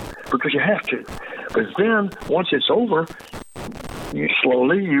because you have to. But then, once it's over, you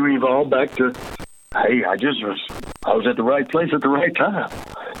evolve back to, hey, I was at the right place at the right time.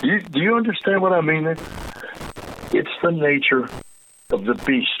 Do you understand what I mean there? It's the nature of the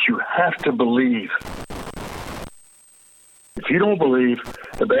beast. You have to believe. If you don't believe,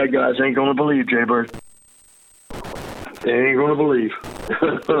 the bad guys ain't going to believe, Jay Bird. They ain't going to believe.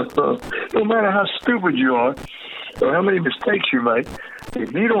 No matter how stupid you are or how many mistakes you make,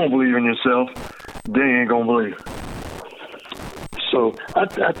 if you don't believe in yourself, they ain't going to believe. So I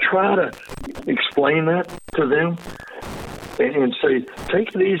try to explain that to them and say,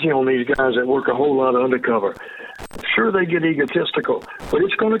 take it easy on these guys that work a whole lot of undercover. Sure, they get egotistical, but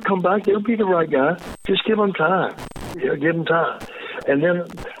it's going to come back. They'll be the right guy. Just give them time. Yeah, give them time. And then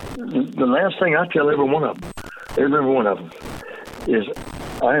the last thing I tell every one of them is,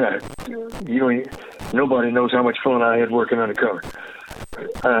 nobody knows how much fun I had working undercover.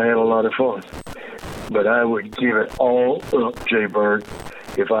 I had a lot of fun. But I would give it all up, Jay Bird,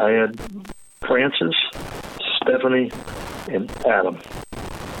 if I had Francis, Stephanie, and Adam.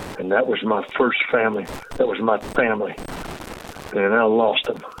 And that was my first family. That was my family. And I lost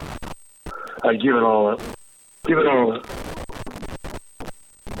them. I'd give it all up. Give it all up.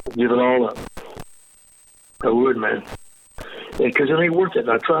 Give it all up. I would, man. Because it ain't worth it. And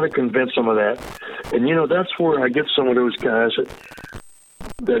I try to convince them of that. And, you know, that's where I get some of those guys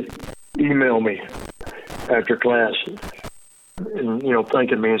that email me after class and, you know,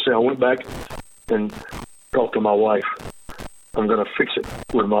 thanking me and say, I went back and talked to my wife. I'm going to fix it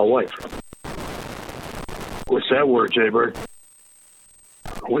with my wife. What's that word, Jaybird?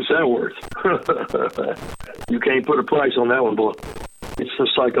 What's that word? You can't put a price on that one, boy. It's the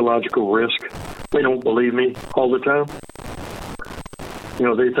psychological risk. They don't believe me all the time. You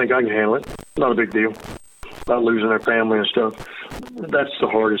know, they think I can handle it. Not a big deal. Not losing their family and stuff. That's the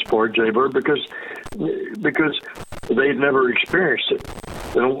hardest part, Jaybird, because they've never experienced it.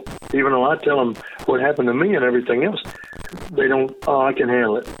 They don't, even though I tell them what happened to me and everything else, they don't, oh, I can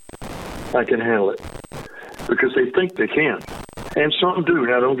handle it. I can handle it. Because they think they can. And some do.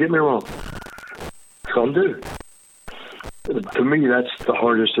 Now, don't get me wrong. Some do. To me, that's the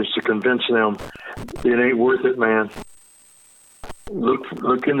hardest, is to convince them it ain't worth it, man.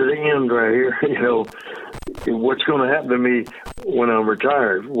 Look into the end right here. You know, what's going to happen to me when I'm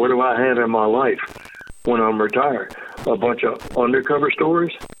retired? What do I have in my life when I'm retired? A bunch of undercover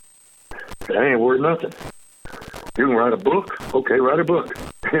stories? That ain't worth nothing. You can write a book? Okay, write a book.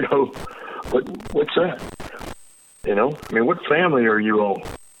 You know, but what's that? You know, I mean, what family are you on?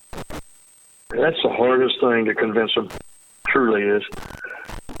 That's the hardest thing to convince them. Truly is.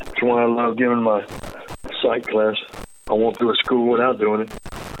 That's why I love giving my psych class. I won't do a school without doing it.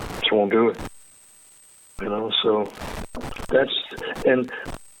 Just won't do it. You know, so that's, and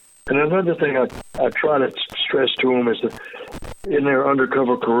another thing I try to stress to them is that in their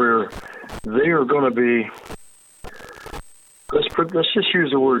undercover career, they are going to be, let's just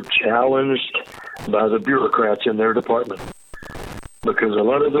use the word challenged by the bureaucrats in their department. Because a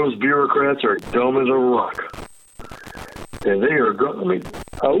lot of those bureaucrats are dumb as a rock. And they are going, I mean,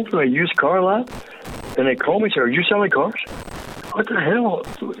 I open a used car lot, and they call me and say, are you selling cars? What the hell?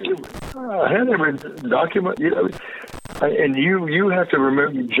 I had every document. You know, and you have to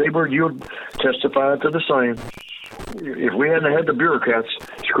remember, Jaybird, you'll testify to the same. If we hadn't had the bureaucrats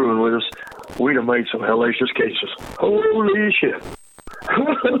screwing with us, we'd have made some hellacious cases. Holy shit.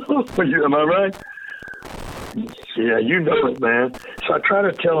 Am I right? Yeah, you know it, man. So I try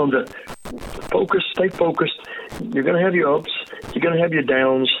to tell them to focus, stay focused. You're going to have your ups. You're going to have your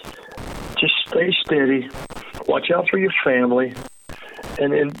downs. Just stay steady. Watch out for your family.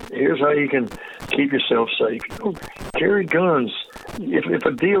 And then here's how you can keep yourself safe. You know, carry guns. If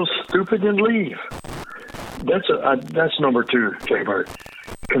a deal's stupid, then leave. That's number 2, Jaybird.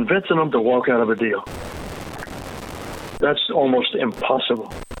 Convincing them to walk out of a deal. That's almost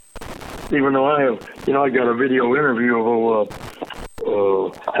impossible. Even though I got a video interview of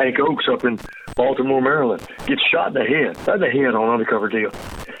Hank Oakes up in Baltimore, Maryland. Gets shot in the head. That's a head on undercover deal.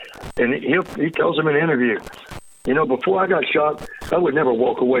 And he tells him in an interview, you know, before I got shot, I would never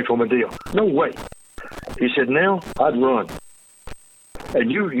walk away from a deal. No way. He said, now I'd run.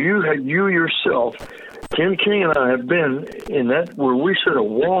 And you yourself, Ken King and I have been in that where we should have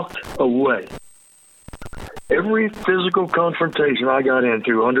walked away. Every physical confrontation I got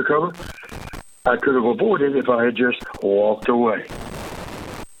into undercover, I could have avoided if I had just walked away.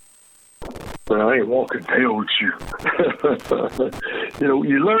 But I ain't walking towards you. You know,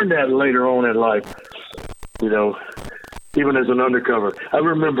 you learn that later on in life, you know, even as an undercover. I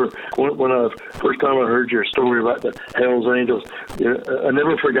remember when first time I heard your story about the Hells Angels, you know, I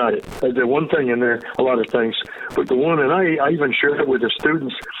never forgot it. The one thing in there, a lot of things, but the one, and I even shared it with the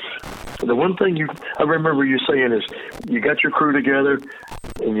students, the one thing I remember you saying is, you got your crew together,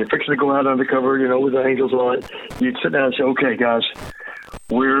 and you're fixing to go out undercover, you know, with the Angels on it. You'd sit down and say, okay, guys,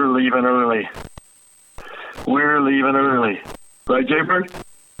 we're leaving early. We're leaving early. Right, Jaybird?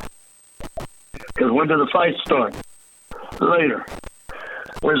 Because when do the fights start? Later.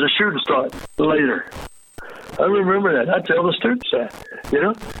 When's the shooting start? Later. I remember that. I tell the students that. You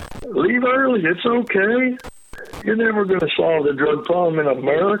know, leave early. It's okay. You're never going to solve the drug problem in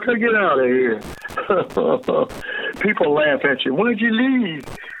America. Get out of here. People laugh at you. Why'd you leave?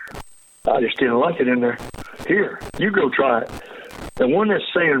 I just didn't like it in there. Here, you go try it. The one that's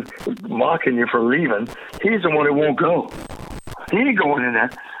saying, mocking you for leaving, he's the one that won't go. He ain't going in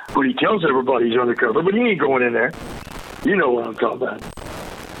there. But he tells everybody he's undercover, but he ain't going in there. You know what I'm talking about.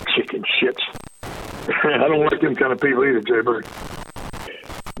 Chicken shits. I don't like them kind of people either, Jaybird.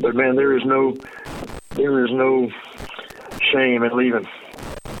 But man, there is no shame in leaving.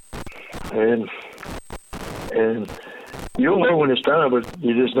 And You'll know when it's time, but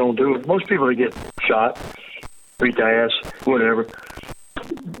you just don't do it. Most people that get shot, beat the ass, whatever,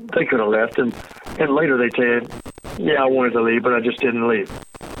 they could have left, and later they said, yeah, I wanted to leave, but I just didn't leave.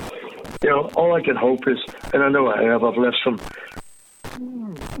 All I can hope is, and I know I've left some,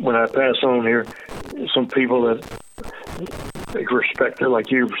 when I pass on here, some people that respect it,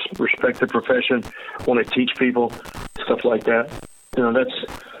 like you respect the profession, want to teach people, stuff like that.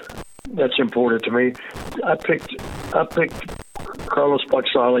 That's important to me. I picked Carlos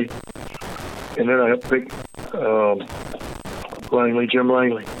Paxali, and then I picked Jim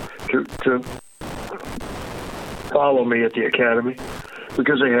Langley, to follow me at the academy,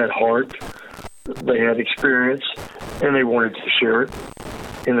 because they had heart, they had experience, and they wanted to share it,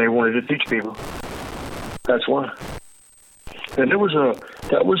 and they wanted to teach people. That's why. And that was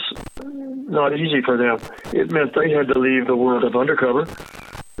not easy for them. It meant they had to leave the world of undercover,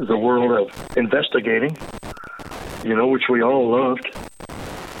 the world of investigating, which we all loved,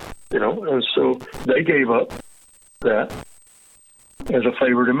 and so they gave up that as a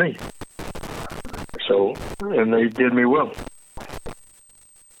favor to me. So, and they did me well.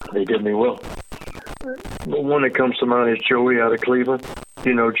 They did me well. The one that comes to mind is Joey out of Cleveland.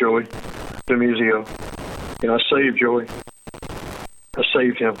 Joey DiMuzio. I saved Joey. I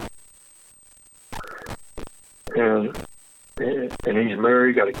saved him. And he's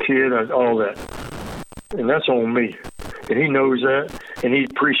married, got a kid, all that. And that's on me. And he knows that, and he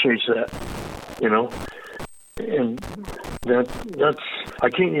appreciates that, And that's, I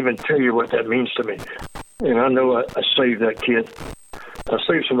can't even tell you what that means to me. And I know I saved that kid. I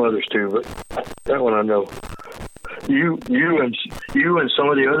saved some others too, but that one I know. You and some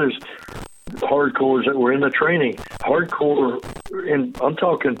of the others, hardcores that were in the training, and I'm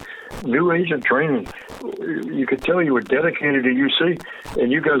talking new agent training. You could tell you were dedicated to UC,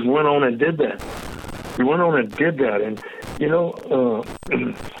 and you guys went on and did that. You went on and did that, and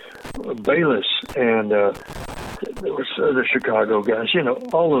Bayless and there was other Chicago guys.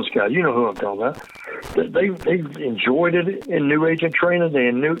 All those guys. You know who I'm talking about. They enjoyed it in new agent training.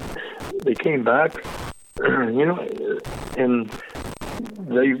 They came back, and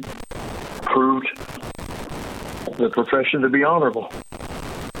they proved the profession to be honorable.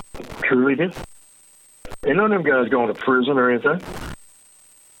 Truly did. Ain't none of them guys going to prison or anything.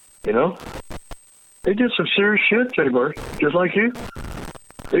 They did some serious shit, Jay Bird, just like you.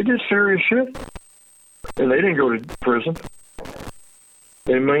 They did serious shit. And they didn't go to prison.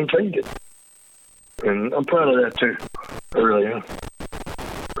 They maintained it. And I'm proud of that, too. I really am.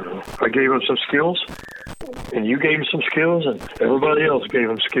 I gave them some skills, and you gave them some skills, and everybody else gave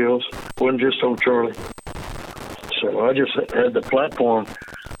them skills. It wasn't just old Charlie. So I just had the platform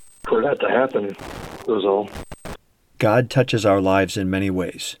for that to happen, was all. God touches our lives in many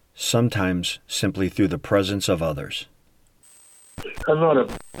ways, sometimes simply through the presence of others. I'm not a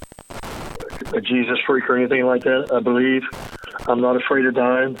Jesus freak or anything like that. I believe. I'm not afraid of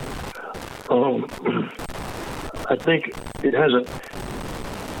dying. I think it hasn't.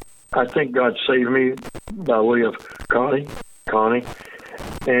 I think God saved me by way of Connie,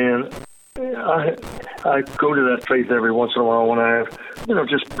 and I go to that faith every once in a while when I have,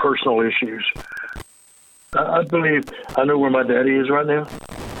 just personal issues. I believe I know where my daddy is right now.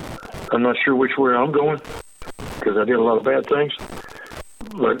 I'm not sure which way I'm going because I did a lot of bad things.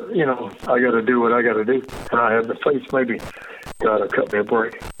 But, I got to do what I got to do. And I have the faith maybe God will cut me a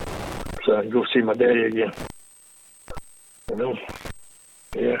break so I can go see my daddy again.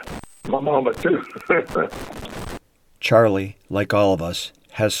 Yeah, my mama too. Charlie, like all of us,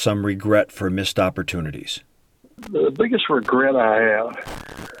 has some regret for missed opportunities. The biggest regret I have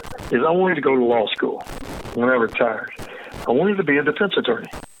is I wanted to go to law school when I retired. I wanted to be a defense attorney.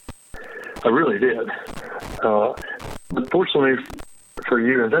 I really did. But fortunately for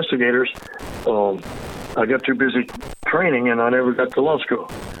you investigators, I got too busy training and I never got to law school.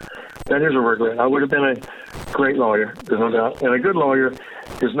 That is a regret. I would have been a great lawyer, there's no doubt. And a good lawyer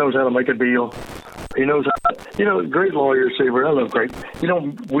just knows how to make a deal. He knows how, great lawyers say, well, I love great.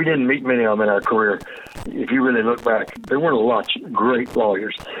 We didn't meet many of them in our career. If you really look back, there weren't a lot of great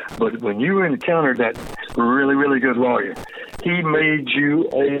lawyers. But when you encountered that really, really good lawyer, he made you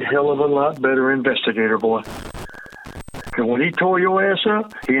a hell of a lot better investigator, boy. And when he tore your ass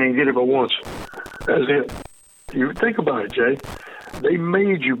up, he didn't get it but once. That's it. You think about it, Jay. They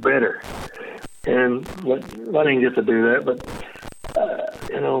made you better. And I didn't get to do that, but,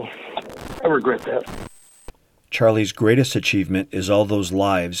 I regret that. Charlie's greatest achievement is all those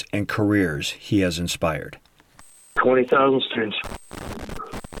lives and careers he has inspired. 20,000 students.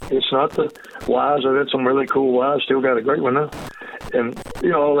 It's not the wives. I've had some really cool wives. Still got a great one now. And,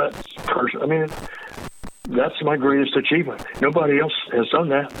 all that person. I mean, That's my greatest achievement. Nobody else has done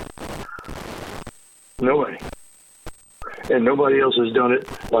that. Nobody. And nobody else has done it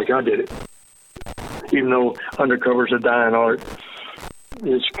like I did it. Even though undercover's a dying art,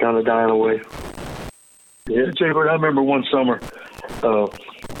 it's kind of dying away. Yeah, Jay Bird, I remember one summer,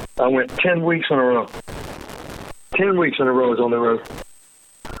 I went 10 weeks in a row. 10 weeks in a row I was on the road.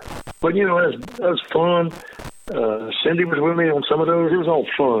 But, you know, that was fun. Cindy was with me on some of those. It was all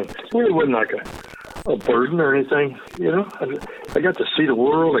fun. It really wasn't like a burden or anything, you know. I got to see the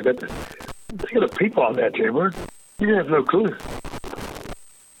world. I got to think of the people on that, Jay Bird. You have no clue.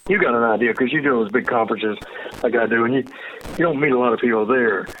 You got an idea because you do those big conferences like I do, and you don't meet a lot of people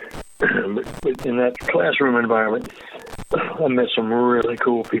there. but in that classroom environment, I met some really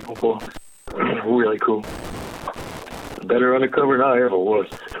cool people, boy. Really cool. Better undercover than I ever was.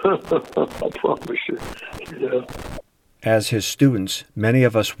 I promise you. Yeah. As his students, many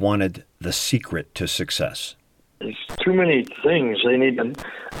of us wanted the secret to success. There's too many things they need to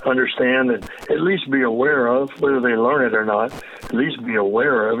understand and at least be aware of, whether they learn it or not. At least be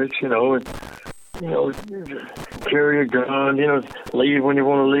aware of it, you know. Carry a gun, you know, leave when you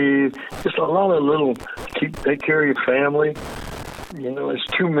want to leave. Just a lot of little, take care of your family. You know, it's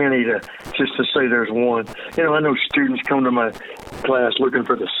too many just to say there's one. You know, I know students come to my class looking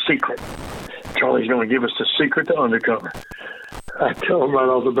for the secret. Charlie's going to give us the secret to undercover. I tell them right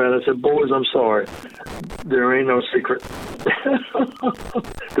off the bat, I said, boys, I'm sorry. There ain't no secret.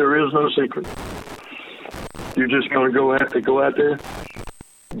 There is no secret. You're just going to have to go out there,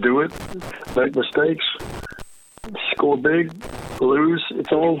 do it, make mistakes, score big, lose.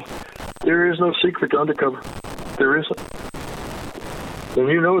 There is no secret to undercover. There isn't. And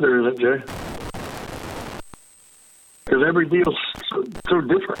you know there isn't, Jay. Because every deal's so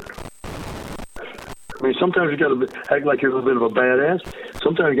different. I mean, sometimes you got to act like you're a little bit of a badass.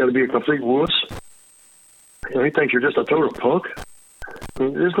 Sometimes you got to be a complete wuss. You know, he thinks you're just a total punk. I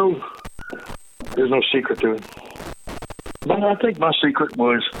mean, there's no secret to it. But I think my secret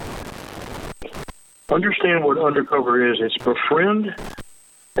was understand what undercover is. It's befriend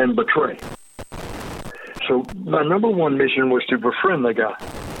and betray. So my number one mission was to befriend the guy,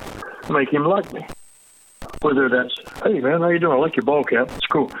 make him like me. Whether that's, hey, man, how you doing? I like your ball cap. It's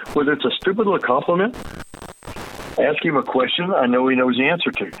cool. Whether it's a stupid little compliment, ask him a question I know he knows the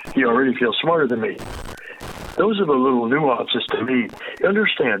answer to. He already feels smarter than me. Those are the little nuances to me.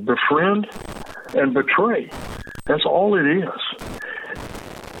 Understand, befriend and betray. That's all it is.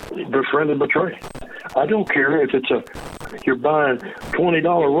 Befriend and betray. I don't care if you're buying $20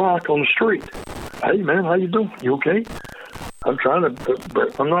 rock on the street. Hey, man, how you doing? You okay? I'm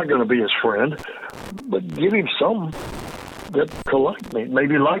but I'm not going to be his friend. But give him something that collect me,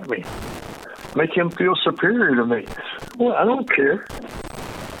 maybe like me. Make him feel superior to me. Well, I don't care.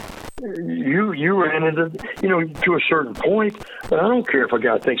 You ran into, to a certain point, but I don't care if a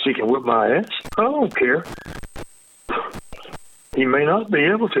guy thinks he can whip my ass. I don't care. He may not be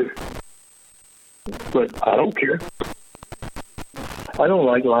able to, but I don't care. I don't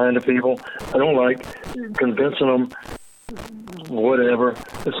like lying to people. I don't like convincing them whatever.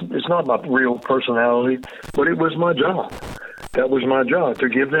 It's not my real personality, but it was my job. That was my job, to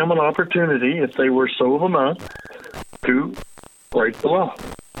give them an opportunity, if they were so of a mind, to break the law.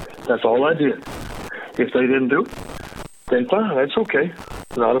 That's all I did. If they didn't do it, then fine, that's okay.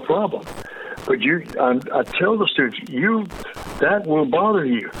 Not a problem. But I tell the students, that will bother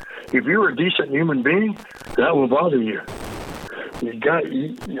you. If you're a decent human being, that will bother you.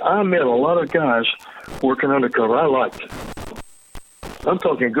 I met a lot of guys working undercover I liked. I'm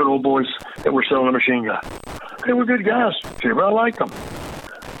talking good old boys that were selling a machine gun. They were good guys, but I liked them.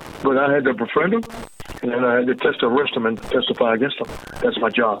 But I had to befriend them, and then I had to arrest them and testify against them. That's my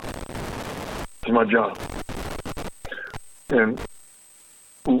job. It's my job. And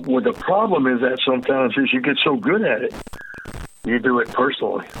what the problem is that sometimes is you get so good at it, you do it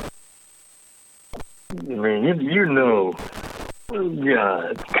personally. I mean, you know,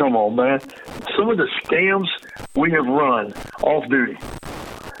 God, come on, man. Some of the scams we have run off duty.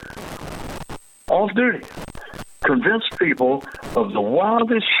 Off duty. Convince people of the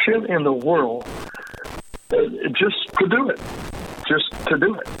wildest shit in the world just to do it. Just to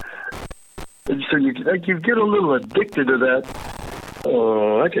do it. And so you get a little addicted to that.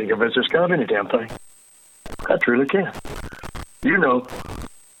 I can convince this guy of any damn thing. I truly can. You know,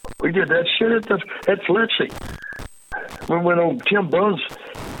 we did that shit at FLETC. When old Tim Buns,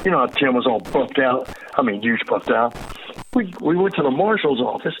 you know how Tim was all buffed out. I mean, huge buffed out. We went to the marshal's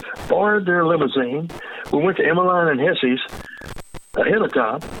office, borrowed their limousine. We went to Emmeline and Hesse's ahead of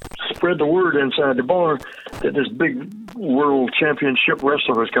time, spread the word inside the bar that this big world championship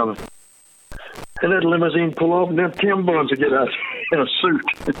wrestler was coming. and that limousine pull off, and them Tim Buns would get out in a suit.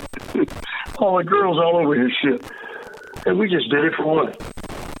 All the girls all over his shit. And we just did it for what?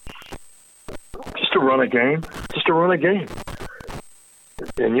 Just to run a game. Just to run a game.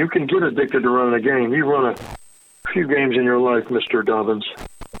 And you can get addicted to running a game. You run a few games in your life, Mr. Dobbins.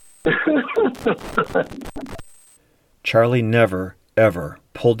 Charlie never, ever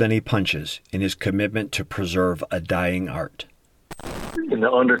pulled any punches in his commitment to preserve a dying art. In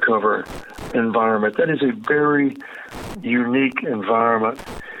the undercover environment, that is a very unique environment.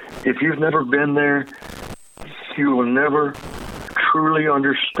 If you've never been there, you will never truly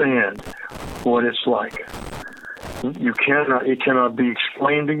understand what it's like. It cannot be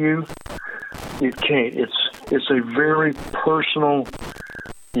explained to you. It can't. It's a very personal,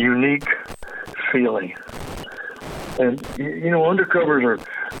 unique feeling. And, undercovers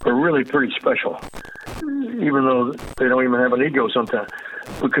are really pretty special, even though they don't even have an ego sometimes.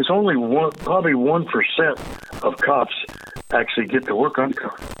 Because probably 1% of cops actually get to work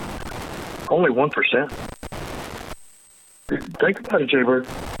undercover. Only 1%. Think about it, Jay-Bird.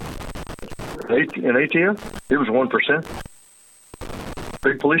 In ATF, it was 1%.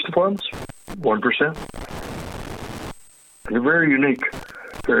 Big police departments, 1%. They're very unique.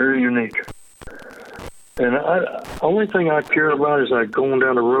 Very unique. And only thing I care about is going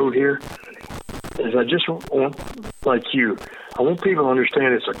down the road here is I just want, like you, I want people to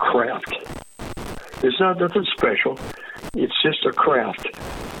understand it's a craft. It's not nothing special. It's just a craft.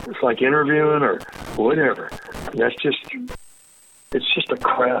 It's like interviewing or whatever. It's just a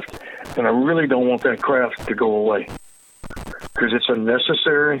craft. And I really don't want that craft to go away. Because it's a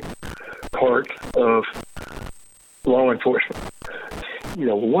necessary part of law enforcement.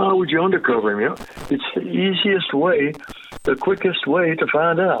 Why would you undercover him? It's the easiest way, the quickest way to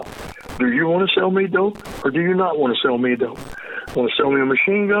find out. Do you want to sell me dope or do you not want to sell me dope? Want to sell me a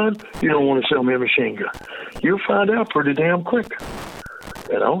machine gun? You don't want to sell me a machine gun. You'll find out pretty damn quick.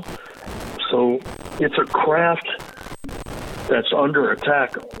 So it's a craft that's under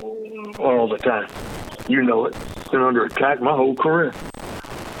attack all the time. You know it. It's been under attack my whole career.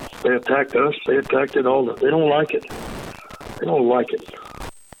 They attacked us. They attacked it all. They don't like it. They don't like it.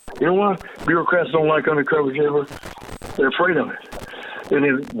 You know why? Bureaucrats don't like undercover, Jabber? They're afraid of it. And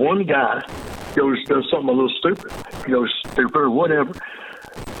then one guy does something a little stupid. He goes stupid or whatever.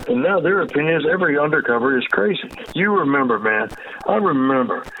 And now their opinion is every undercover is crazy. You remember, man. I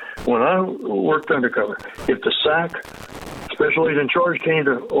remember when I worked undercover, if the SAC, Special Agent in Charge, came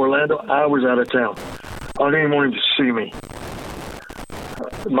to Orlando, I was out of town. I didn't even want him to see me.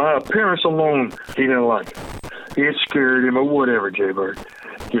 My appearance alone, he didn't like. It scared him or whatever, Jay-Bird.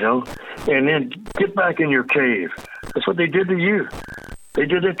 And then get back in your cave. That's what they did to you. They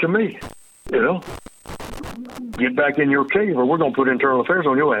did it to me, Get back in your cave or we're going to put internal affairs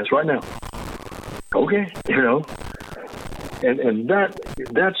on your ass right now. Okay? And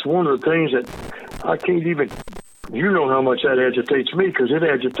that's one of the things that I can't even, how much that agitates me because it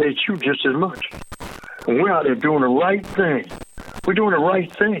agitates you just as much. And we're out there doing the right thing. We're doing the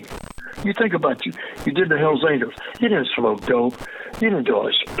right thing. You think about you did the Hells Angels. You didn't smoke dope. You didn't do all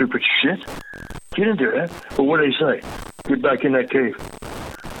this stupid shit. You didn't do that. But what do they say? Get back in that cave.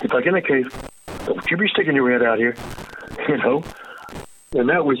 Get back in that cave. Don't you be sticking your head out here. And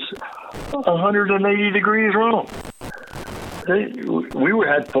that was 180 degrees wrong. We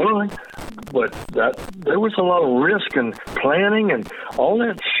had fun, but there was a lot of risk and planning and all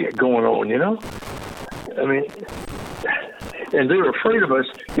that shit going on, I mean, and they're afraid of us.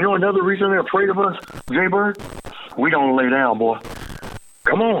 Another reason they're afraid of us, Jay-Bird? We don't lay down, boy.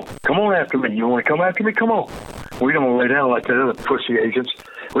 Come on after me. You want to come after me? Come on. We don't lay down like the other pussy agents.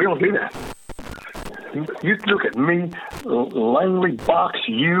 We don't do that. You look at me, Langley, Box,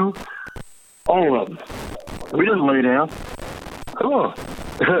 you, all of them. We didn't lay down. Come on.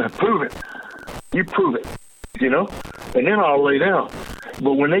 Prove it. You prove it, and then I'll lay down.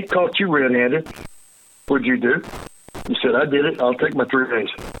 But when they caught you red-handed, what'd you do? You said, I did it. I'll take my 3 days.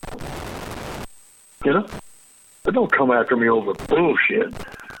 But don't come after me over bullshit.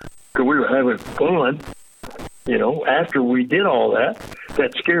 Because we were having fun. After we did all that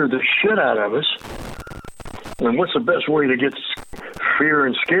scared the shit out of us. And what's the best way to get fear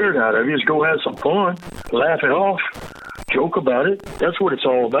and scared out of you is go have some fun, laugh it off, joke about it. That's what it's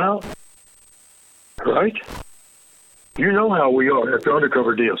all about. Right? You know how we are after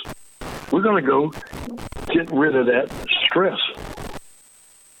undercover deals. We're going to go get rid of that stress.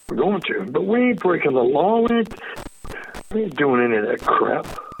 We're going to. But we ain't breaking the law. We ain't doing any of that crap.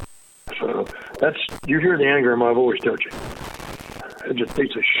 So you hear the anger in my voice, don't you?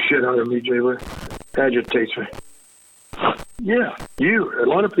 Agitates the shit out of me, Jayler. Agitates me. Yeah, a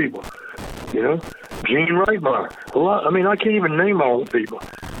lot of people, Gene Reitmeyer. A lot. I mean, I can't even name all the people.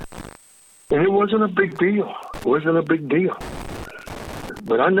 And it wasn't a big deal. It wasn't a big deal.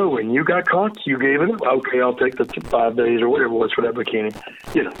 But I know when you got caught, you gave it up. Okay, I'll take the 5 days or whatever it was for that bikini.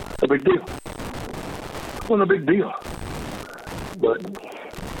 You know, a big deal. It wasn't a big deal. But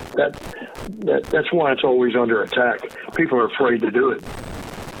that's why it's always under attack. People are afraid to do it.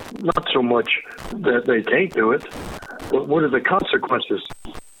 Not so much that they can't do it, but what are the consequences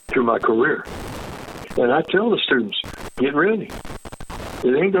to my career? And I tell the students, get ready.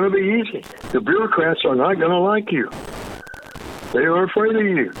 It ain't going to be easy. The bureaucrats are not going to like you. They are afraid of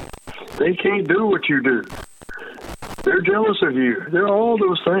you. They can't do what you do. They're jealous of you. They're all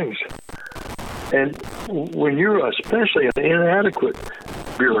those things. And when you're especially an inadequate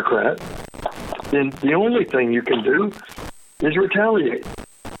bureaucrat, then the only thing you can do is retaliate.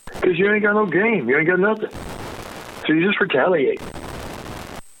 Because you ain't got no game. You ain't got nothing. So you just retaliate.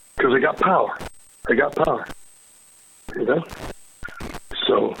 Because they got power. They got power. You know?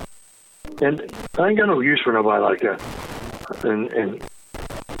 So, and I ain't got no use for nobody like that. And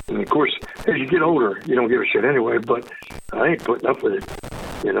of course, as you get older, you don't give a shit anyway, but I ain't putting up with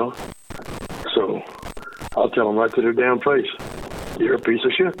it, you know? So, I'll tell them right to their damn face, you're a piece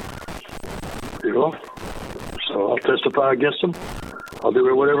of shit, you know? So I'll testify against them. I'll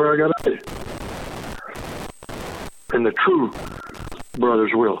do whatever I got to do. And the true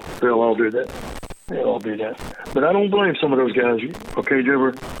brothers will. They'll all do that. They'll all do that. But I don't blame some of those guys, okay,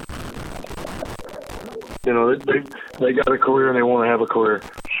 Jibber? You know, they got a career and they want to have a career.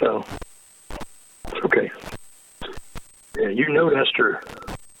 So, it's okay. Yeah, you know that's true.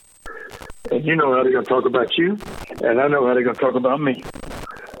 And you know how they're going to talk about you, and I know how they're going to talk about me.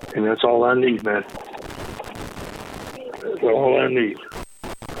 And that's all I need, man. That's all I need.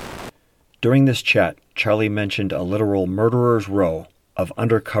 During this chat, Charlie mentioned a literal murderer's row of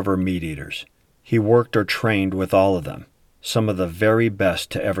undercover meat eaters. He worked or trained with all of them, some of the very best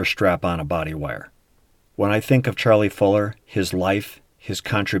to ever strap on a body wire. When I think of Charlie Fuller, his life, his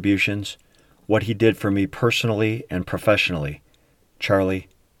contributions, what he did for me personally and professionally, Charlie,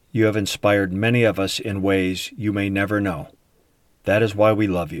 you have inspired many of us in ways you may never know. That is why we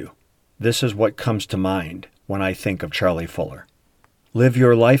love you. This is what comes to mind when I think of Charlie Fuller. Live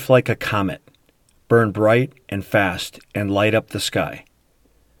your life like a comet. Burn bright and fast and light up the sky.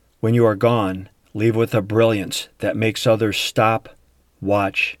 When you are gone, leave with a brilliance that makes others stop,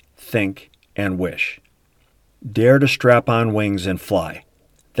 watch, think, and wish. Dare to strap on wings and fly.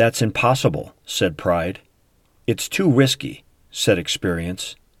 That's impossible, said pride. It's too risky, said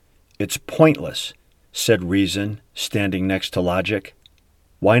experience. It's pointless, said reason, standing next to logic.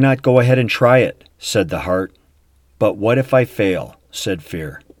 Why not go ahead and try it, said the heart. But what if I fail, said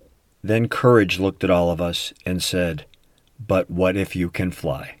fear. Then courage looked at all of us and said, but what if you can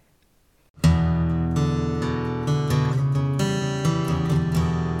fly?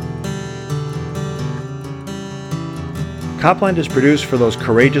 Copland is produced for those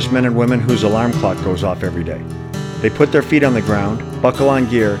courageous men and women whose alarm clock goes off every day. They put their feet on the ground, buckle on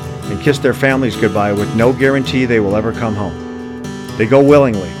gear, and kiss their families goodbye with no guarantee they will ever come home. They go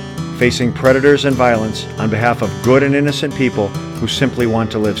willingly, facing predators and violence on behalf of good and innocent people who simply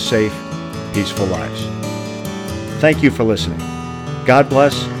want to live safe, peaceful lives. Thank you for listening. God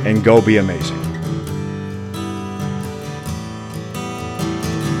bless and go be amazing.